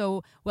benefit.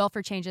 So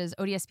welfare changes,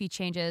 ODSP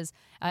changes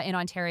in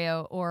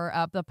Ontario, or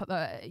the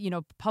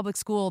public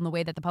school and the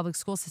way that the public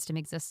school system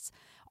exists.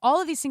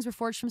 All of these things were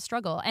forged from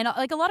struggle. And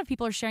like a lot of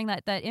people are sharing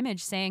that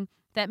image, saying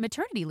that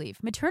maternity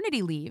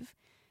leave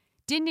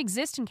didn't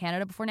exist in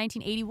Canada before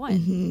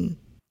 1981.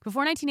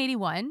 Before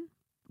 1981,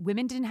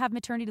 women didn't have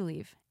maternity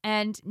leave.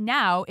 And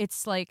now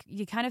it's like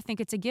you kind of think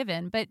it's a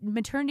given, but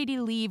maternity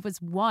leave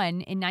was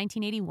won in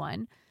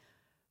 1981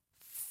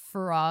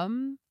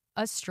 from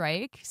a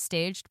strike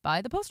staged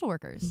by the postal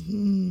workers.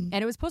 And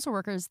it was postal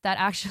workers that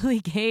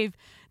actually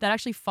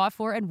fought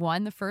for and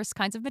won the first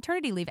kinds of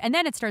maternity leave. And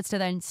then it starts to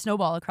then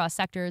snowball across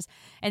sectors,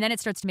 and then it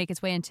starts to make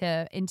its way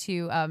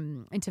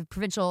into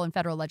provincial and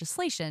federal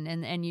legislation,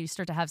 and you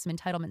start to have some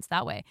entitlements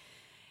that way.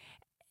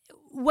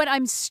 What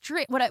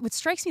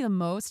strikes me the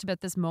most about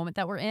this moment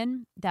that we're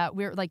in, that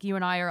we're like you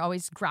and I are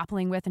always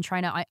grappling with and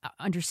trying to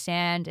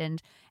understand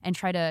and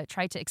try to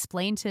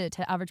explain to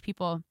average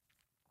people,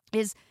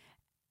 is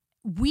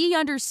we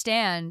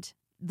understand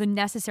the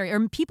necessary,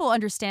 or people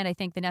understand, I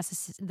think,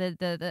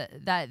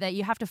 that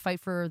you have to fight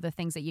for the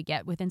things that you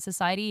get within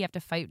society. You have to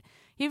fight.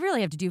 You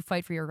really have to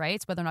fight for your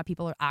rights. Whether or not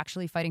people are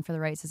actually fighting for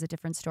the rights is a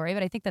different story.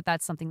 But I think that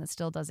that's something that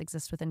still does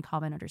exist within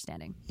common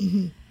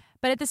understanding.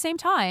 But at the same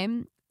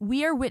time,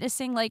 we are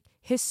witnessing like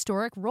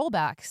historic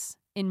rollbacks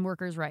in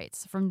workers'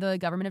 rights from the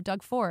government of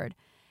Doug Ford.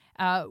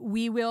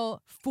 We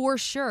will, for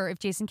sure, if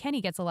Jason Kenney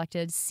gets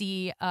elected,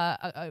 see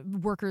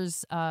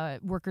workers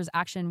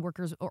action,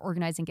 workers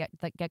organizing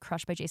get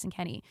crushed by Jason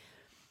Kenney.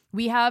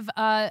 We have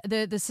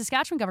the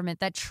Saskatchewan government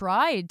that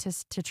tried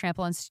to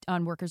trample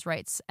on workers'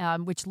 rights,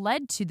 which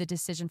led to the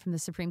decision from the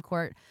Supreme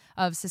Court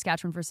of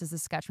Saskatchewan versus the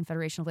Saskatchewan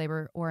Federation of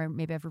Labor, or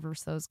maybe I've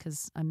reversed those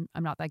because I'm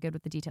not that good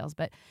with the details.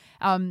 But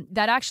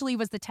that actually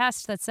was the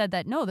test that said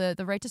that no,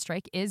 the right to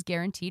strike is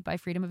guaranteed by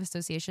freedom of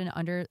association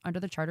under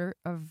the Charter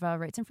of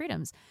Rights and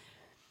Freedoms.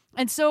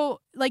 And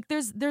so, like,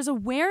 there's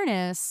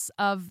awareness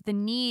of the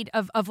need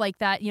of like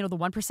that, the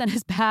 1%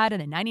 is bad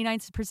and the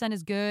 99%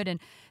 is good,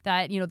 and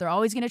that, they're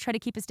always going to try to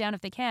keep us down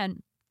if they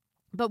can.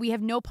 But we have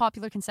no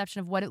popular conception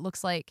of what it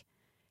looks like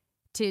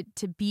to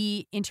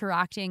be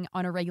interacting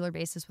on a regular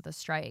basis with a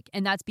strike.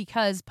 And that's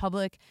because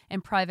public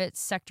and private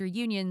sector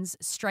unions'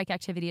 strike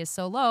activity is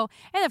so low.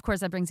 And of course,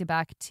 that brings it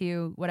back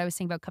to what I was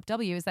saying about Cup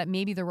W, is that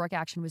maybe the work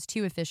action was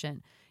too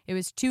efficient. It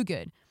was too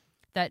good.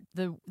 That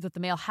the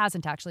mail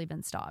hasn't actually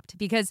been stopped,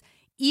 because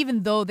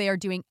even though they are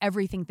doing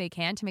everything they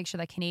can to make sure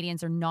that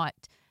Canadians are not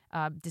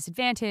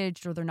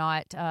disadvantaged, or they're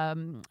not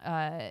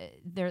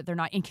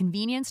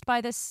inconvenienced by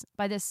this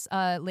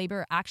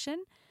labor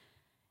action,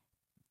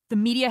 the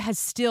media has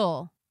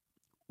still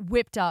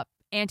whipped up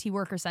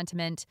anti-worker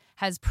sentiment,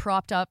 has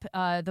propped up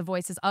the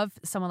voices of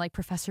someone like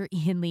Professor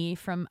Ian Lee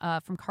from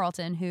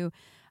Carleton,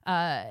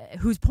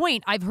 whose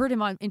point I've heard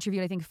him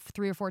interviewed, I think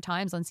 3 or 4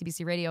 times on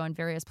CBC Radio and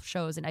various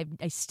shows, and I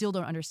still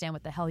don't understand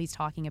what the hell he's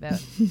talking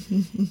about.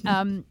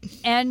 And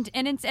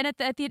at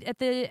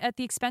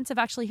the expense of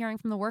actually hearing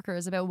from the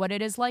workers about what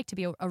it is like to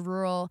be a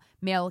rural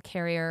mail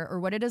carrier, or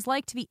what it is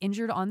like to be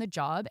injured on the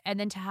job and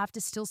then to have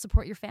to still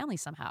support your family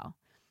somehow.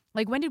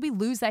 Like, when did we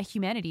lose that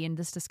humanity in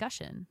this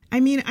discussion? I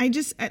mean, I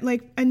just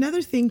like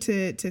another thing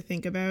to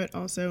think about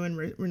also when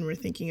we're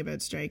thinking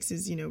about strikes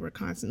is, we're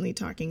constantly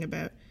talking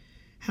about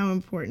how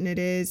important it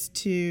is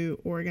to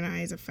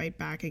organize a fight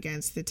back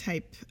against the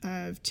type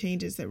of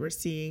changes that we're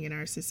seeing in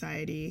our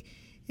society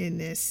in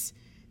this,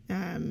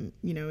 in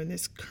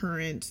this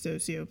current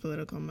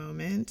socio-political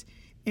moment.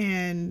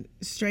 And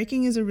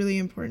striking is a really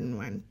important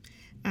one.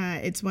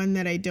 It's one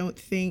that I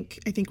think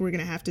we're going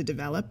to have to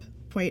develop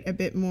quite a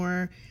bit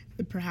more,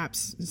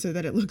 perhaps so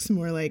that it looks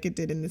more like it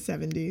did in the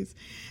 70s.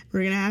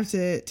 We're going to have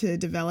to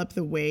develop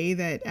the way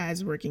that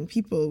as working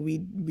people,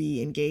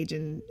 we engage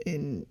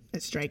in a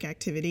strike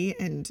activity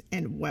and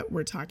what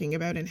we're talking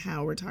about and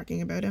how we're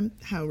talking about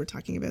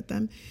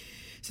them,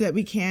 so that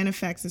we can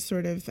affect the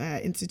sort of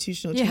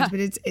institutional change. But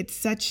it's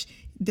such,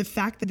 the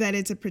fact that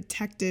it's a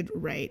protected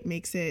right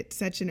makes it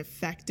such an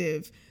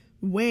effective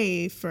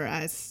way for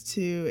us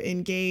to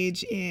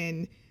engage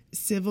in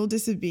civil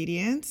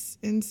disobedience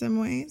in some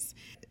ways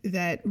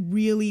that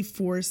really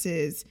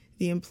forces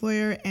the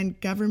employer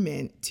and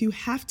government to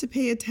have to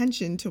pay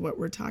attention to what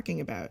we're talking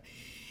about.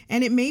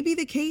 And it may be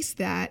the case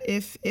that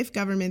if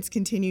governments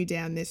continue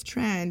down this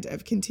trend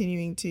of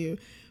continuing to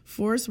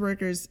force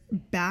workers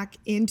back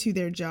into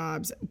their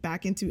jobs,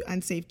 back into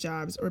unsafe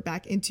jobs, or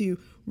back into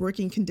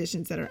working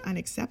conditions that are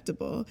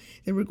unacceptable,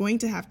 then we're going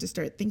to have to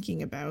start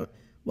thinking about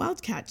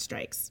wildcat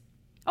strikes.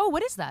 Oh,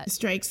 what is that?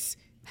 Strikes.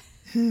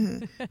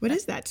 What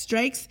is that?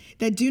 Strikes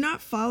that do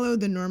not follow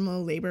the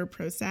normal labor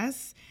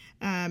process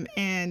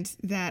and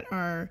that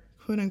are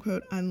quote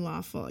unquote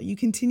unlawful. You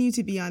continue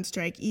to be on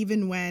strike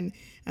even when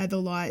the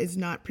law is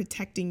not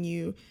protecting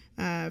you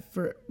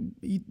for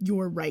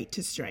your right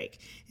to strike.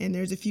 And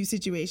there's a few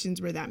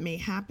situations where that may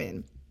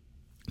happen.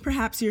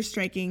 Perhaps you're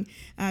striking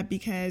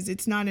because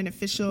it's not an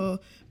official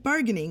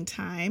bargaining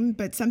time,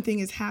 but something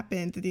has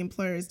happened that the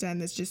employer has done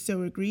that's just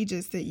so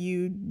egregious that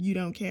you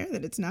don't care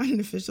that it's not an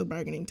official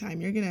bargaining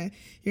time.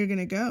 You're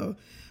gonna go,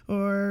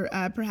 or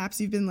perhaps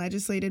you've been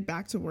legislated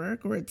back to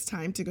work, or it's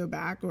time to go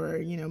back, or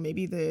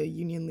maybe the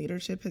union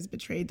leadership has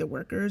betrayed the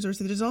workers, or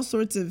so there's all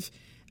sorts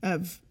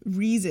of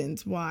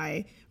reasons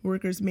why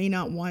workers may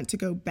not want to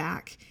go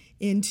back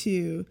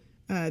into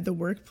the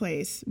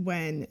workplace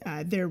when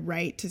their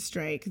right to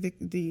strike,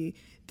 the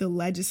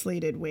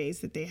legislated ways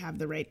that they have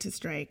the right to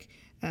strike,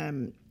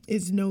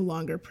 is no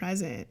longer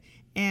present.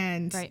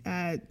 And,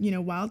 Right.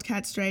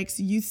 Wildcat strikes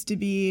used to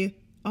be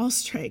all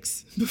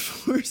strikes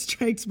before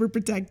strikes were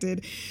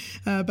protected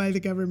by the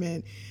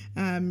government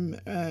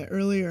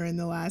earlier in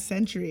the last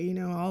century.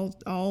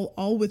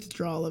 All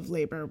withdrawal of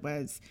labor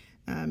was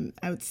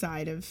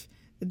outside of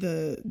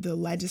the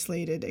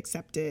legislated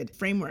accepted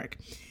framework.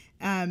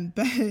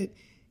 But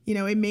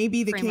it may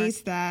be the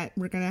case that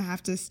we're going to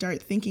have to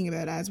start thinking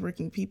about, as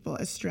working people,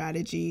 a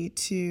strategy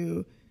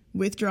to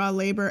withdraw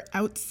labor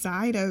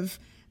outside of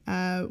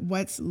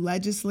what's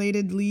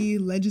legislatively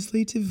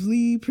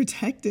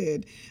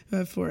protected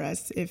for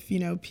us. If,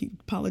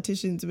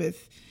 politicians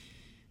with,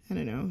 I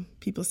don't know,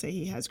 people say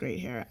he has great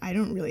hair. I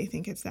don't really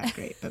think it's that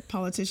great, but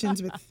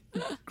politicians with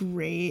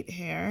great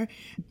hair,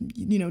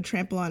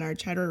 trample on our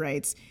charter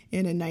rights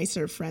in a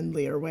nicer,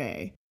 friendlier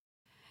way.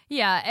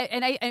 Yeah,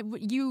 and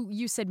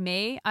you said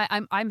may.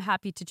 I'm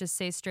happy to just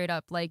say straight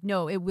up, like,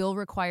 no, it will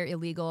require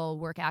illegal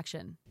work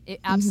action. It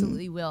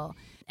absolutely will.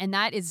 And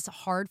that is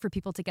hard for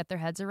people to get their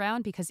heads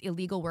around, because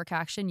illegal work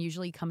action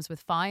usually comes with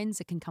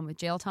fines. It can come with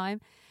jail time.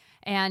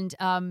 And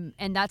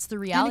that's the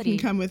reality. And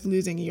it can come with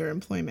losing your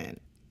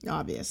employment,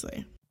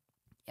 obviously.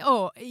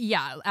 Oh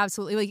yeah,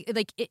 absolutely.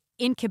 Like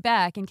in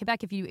Quebec,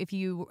 if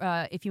you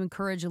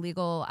encourage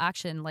illegal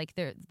action,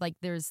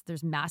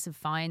 there's massive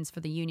fines for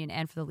the union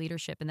and for the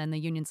leadership, and then the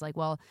union's like,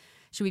 well,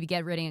 should we be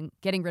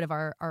getting rid of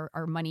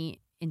our money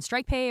in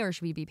strike pay, or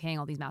should we be paying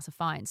all these massive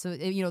fines? So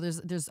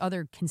there's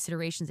other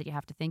considerations that you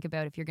have to think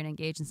about if you're going to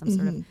engage in some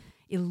sort of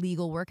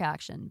illegal work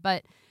action.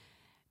 But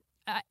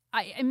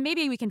and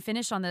maybe we can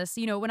finish on this.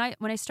 When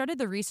I started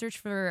the research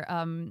for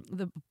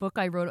the book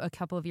I wrote a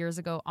couple of years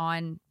ago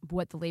on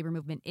what the labor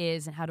movement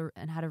is and how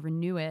to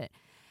renew it,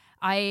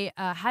 I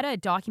had a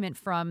document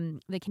from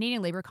the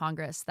Canadian Labour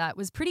Congress that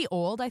was pretty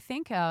old. I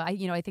think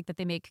I think that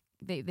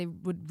they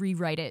would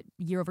rewrite it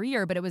year over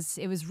year, but it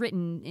was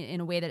written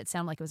in a way that it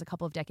sounded like it was a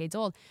couple of decades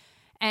old,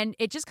 and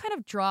it just kind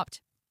of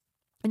dropped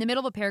in the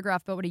middle of a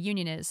paragraph about what a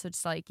union is. So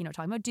it's like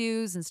talking about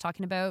dues, and it's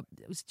talking about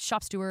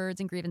shop stewards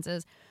and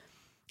grievances.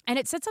 And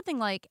it said something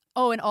like,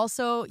 oh, and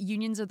also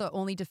unions are the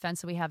only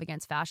defense that we have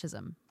against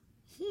fascism.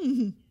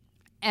 And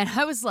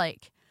I was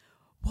like,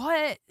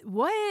 what?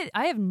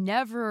 I have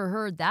never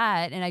heard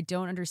that. And I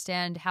don't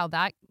understand how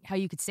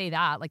you could say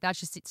that. Like,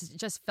 it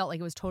just felt like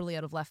it was totally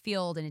out of left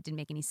field, and it didn't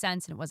make any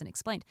sense, and it wasn't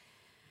explained.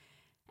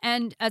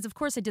 And as of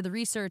course I did the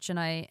research, and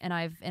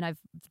I've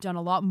done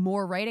a lot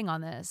more writing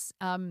on this.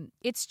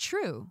 It's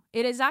true.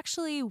 It is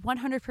actually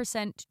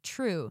 100%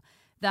 true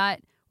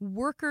that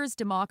workers'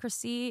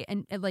 democracy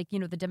and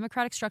the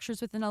democratic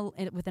structures within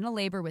a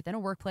labor, within a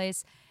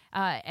workplace,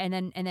 and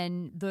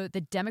then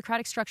the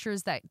democratic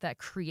structures that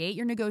create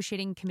your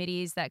negotiating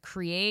committees, that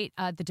create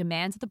the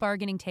demands at the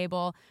bargaining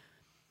table,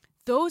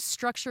 those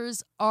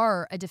structures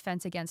are a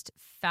defense against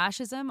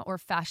fascism or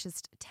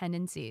fascist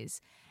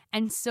tendencies.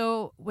 And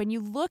so when you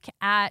look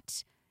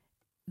at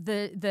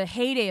the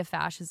heyday of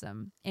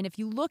fascism, and if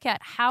you look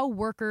at how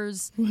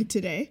workers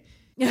today.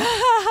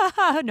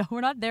 No,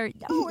 we're not there.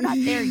 No, we're not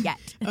there yet.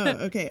 Oh,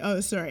 okay.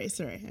 Oh, sorry.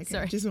 Okay.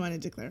 Sorry. Just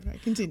wanted to clarify.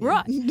 Continue.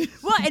 Well,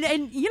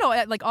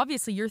 and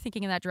obviously you're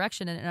thinking in that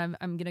direction, and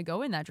I'm going to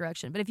go in that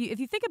direction. But if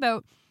you think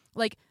about,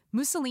 like,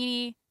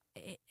 Mussolini,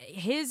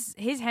 his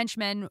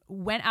henchmen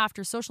went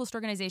after socialist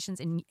organizations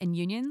and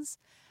unions.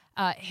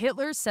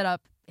 Hitler set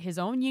up his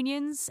own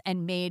unions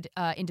and made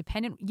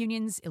independent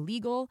unions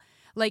illegal.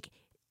 Like,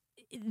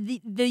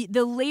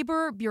 the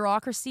labor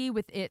bureaucracy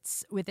with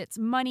its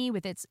money,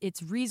 with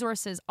its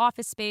resources,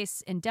 office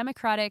space, and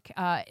democratic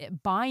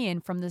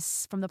buy-in from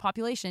the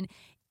population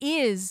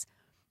is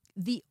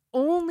the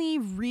only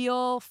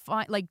real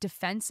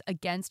defense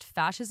against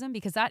fascism,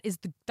 because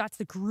that's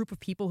the group of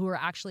people who are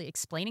actually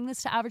explaining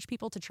this to average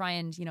people to try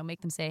and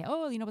make them say,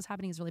 oh, what's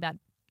happening is really bad.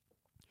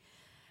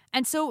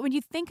 And so when you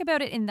think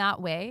about it in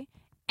that way,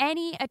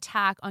 any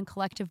attack on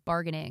collective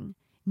bargaining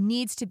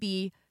needs to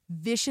be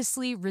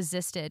viciously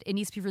resisted. It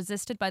needs to be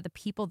resisted by the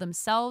people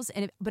themselves,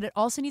 but it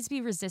also needs to be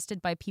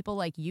resisted by people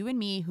like you and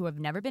me who have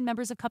never been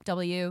members of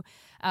CUPW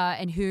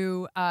and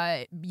who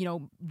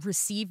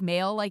receive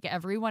mail like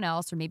everyone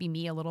else, or maybe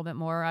me a little bit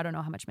more. I don't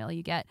know how much mail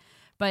you get,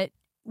 but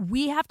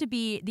we have to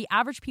be the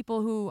average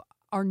people who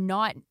are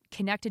not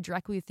connected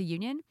directly with the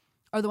union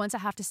are the ones that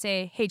have to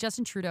say, hey,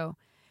 Justin Trudeau,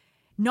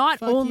 not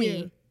fuck only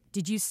you.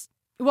 did you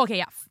well, okay,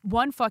 yeah,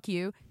 one, fuck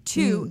you.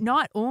 Two,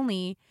 not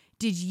only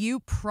did you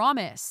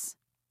promise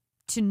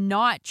to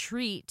not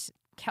treat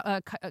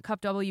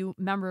CUPW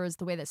members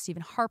the way that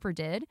Stephen Harper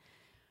did,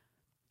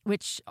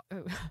 which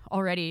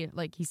already,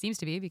 he seems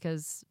to be,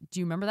 because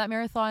do you remember that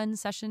marathon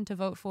session to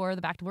vote for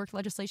the Back to Work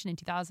legislation in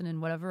 2000 and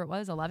whatever it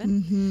was,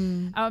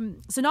 11?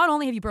 So not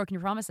only have you broken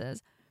your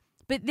promises,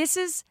 but this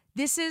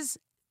is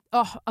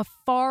a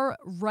far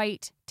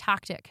right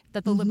tactic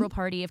that the Liberal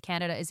Party of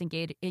Canada is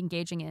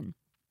engaging in.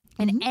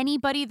 And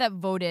anybody that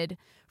voted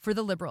for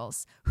the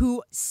Liberals,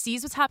 who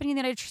sees what's happening in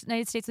the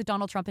United States with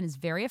Donald Trump and is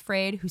very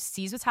afraid, who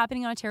sees what's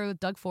happening in Ontario with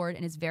Doug Ford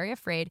and is very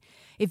afraid,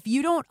 if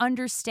you don't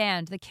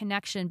understand the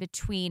connection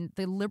between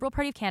the Liberal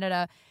Party of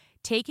Canada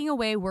taking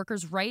away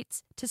workers'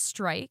 rights to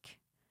strike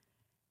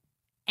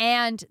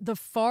and the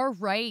far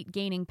right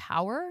gaining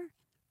power,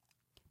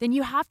 then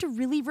you have to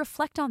really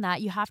reflect on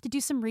that. You have to do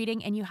some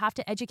reading and you have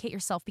to educate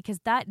yourself, because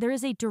that there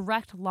is a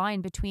direct line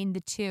between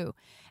the two.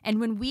 And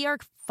when we are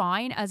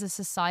fine as a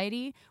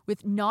society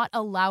with not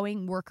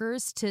allowing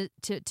workers to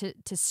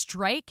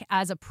strike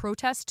as a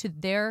protest to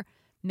their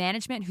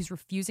management who's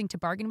refusing to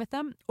bargain with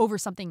them over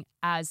something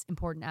as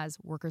important as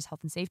workers' health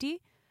and safety,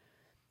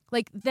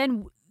 like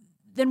then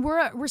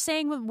we're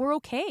saying we're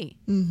okay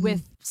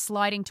with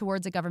sliding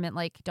towards a government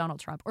like Donald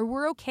Trump, or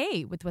we're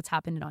okay with what's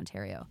happened in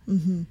Ontario.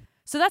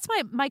 So that's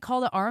my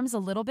call to arms a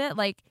little bit.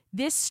 Like,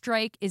 this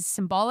strike is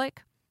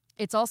symbolic.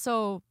 It's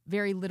also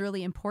very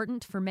literally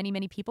important for many,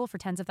 many people, for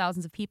tens of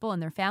thousands of people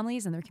and their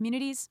families and their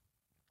communities.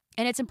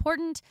 And it's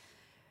important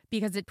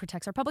because it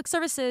protects our public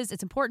services.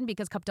 It's important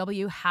because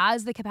CUPW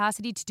has the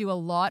capacity to do a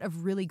lot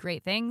of really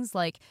great things,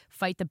 like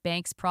fight the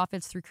bank's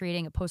profits through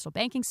creating a postal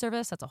banking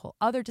service. That's a whole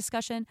other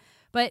discussion.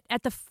 But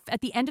at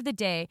the end of the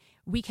day,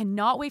 we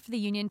cannot wait for the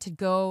union to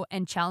go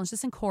and challenge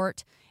this in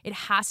court. It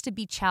has to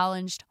be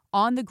challenged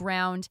on the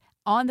ground,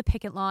 on the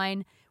picket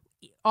line,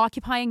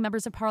 occupying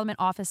members of parliament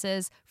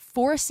offices,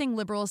 forcing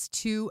Liberals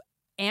to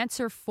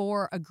answer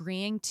for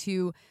agreeing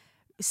to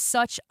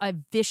such a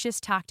vicious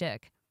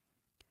tactic,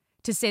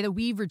 to say that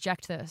we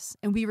reject this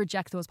and we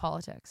reject those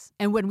politics.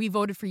 And when we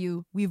voted for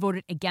you, we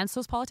voted against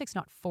those politics,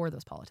 not for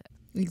those politics.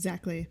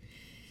 Exactly.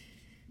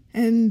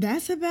 And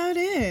that's about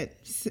it.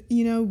 So,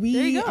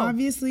 we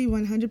obviously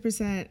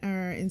 100%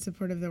 are in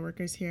support of the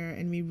workers here,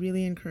 and we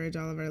really encourage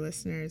all of our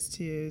listeners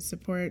to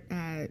support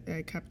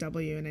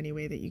CUPW in any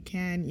way that you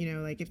can.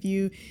 Like if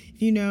you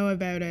know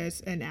about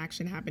an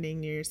action happening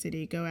near your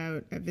city, go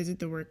out, visit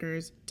the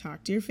workers,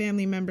 talk to your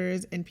family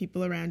members and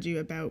people around you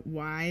about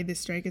why this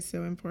strike is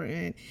so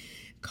important.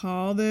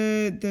 Call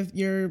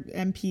your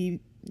MP,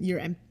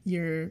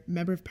 your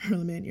member of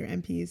parliament, your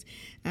MPs,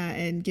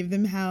 and give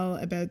them hell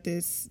about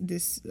this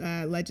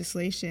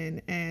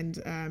legislation. And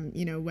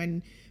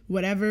when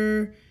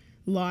whatever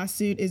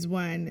lawsuit is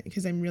won,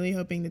 because I'm really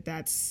hoping that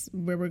that's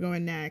where we're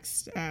going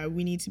next,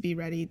 we need to be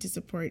ready to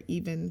support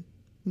even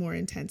more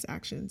intense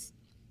actions.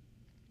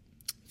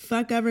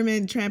 Fuck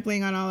government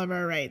trampling on all of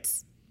our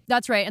rights.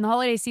 That's right. And the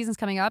holiday season's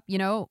coming up.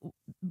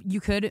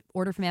 You could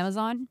order from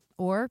Amazon,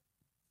 or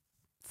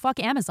fuck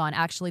Amazon,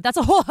 actually. That's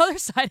a whole other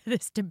side of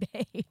this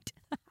debate.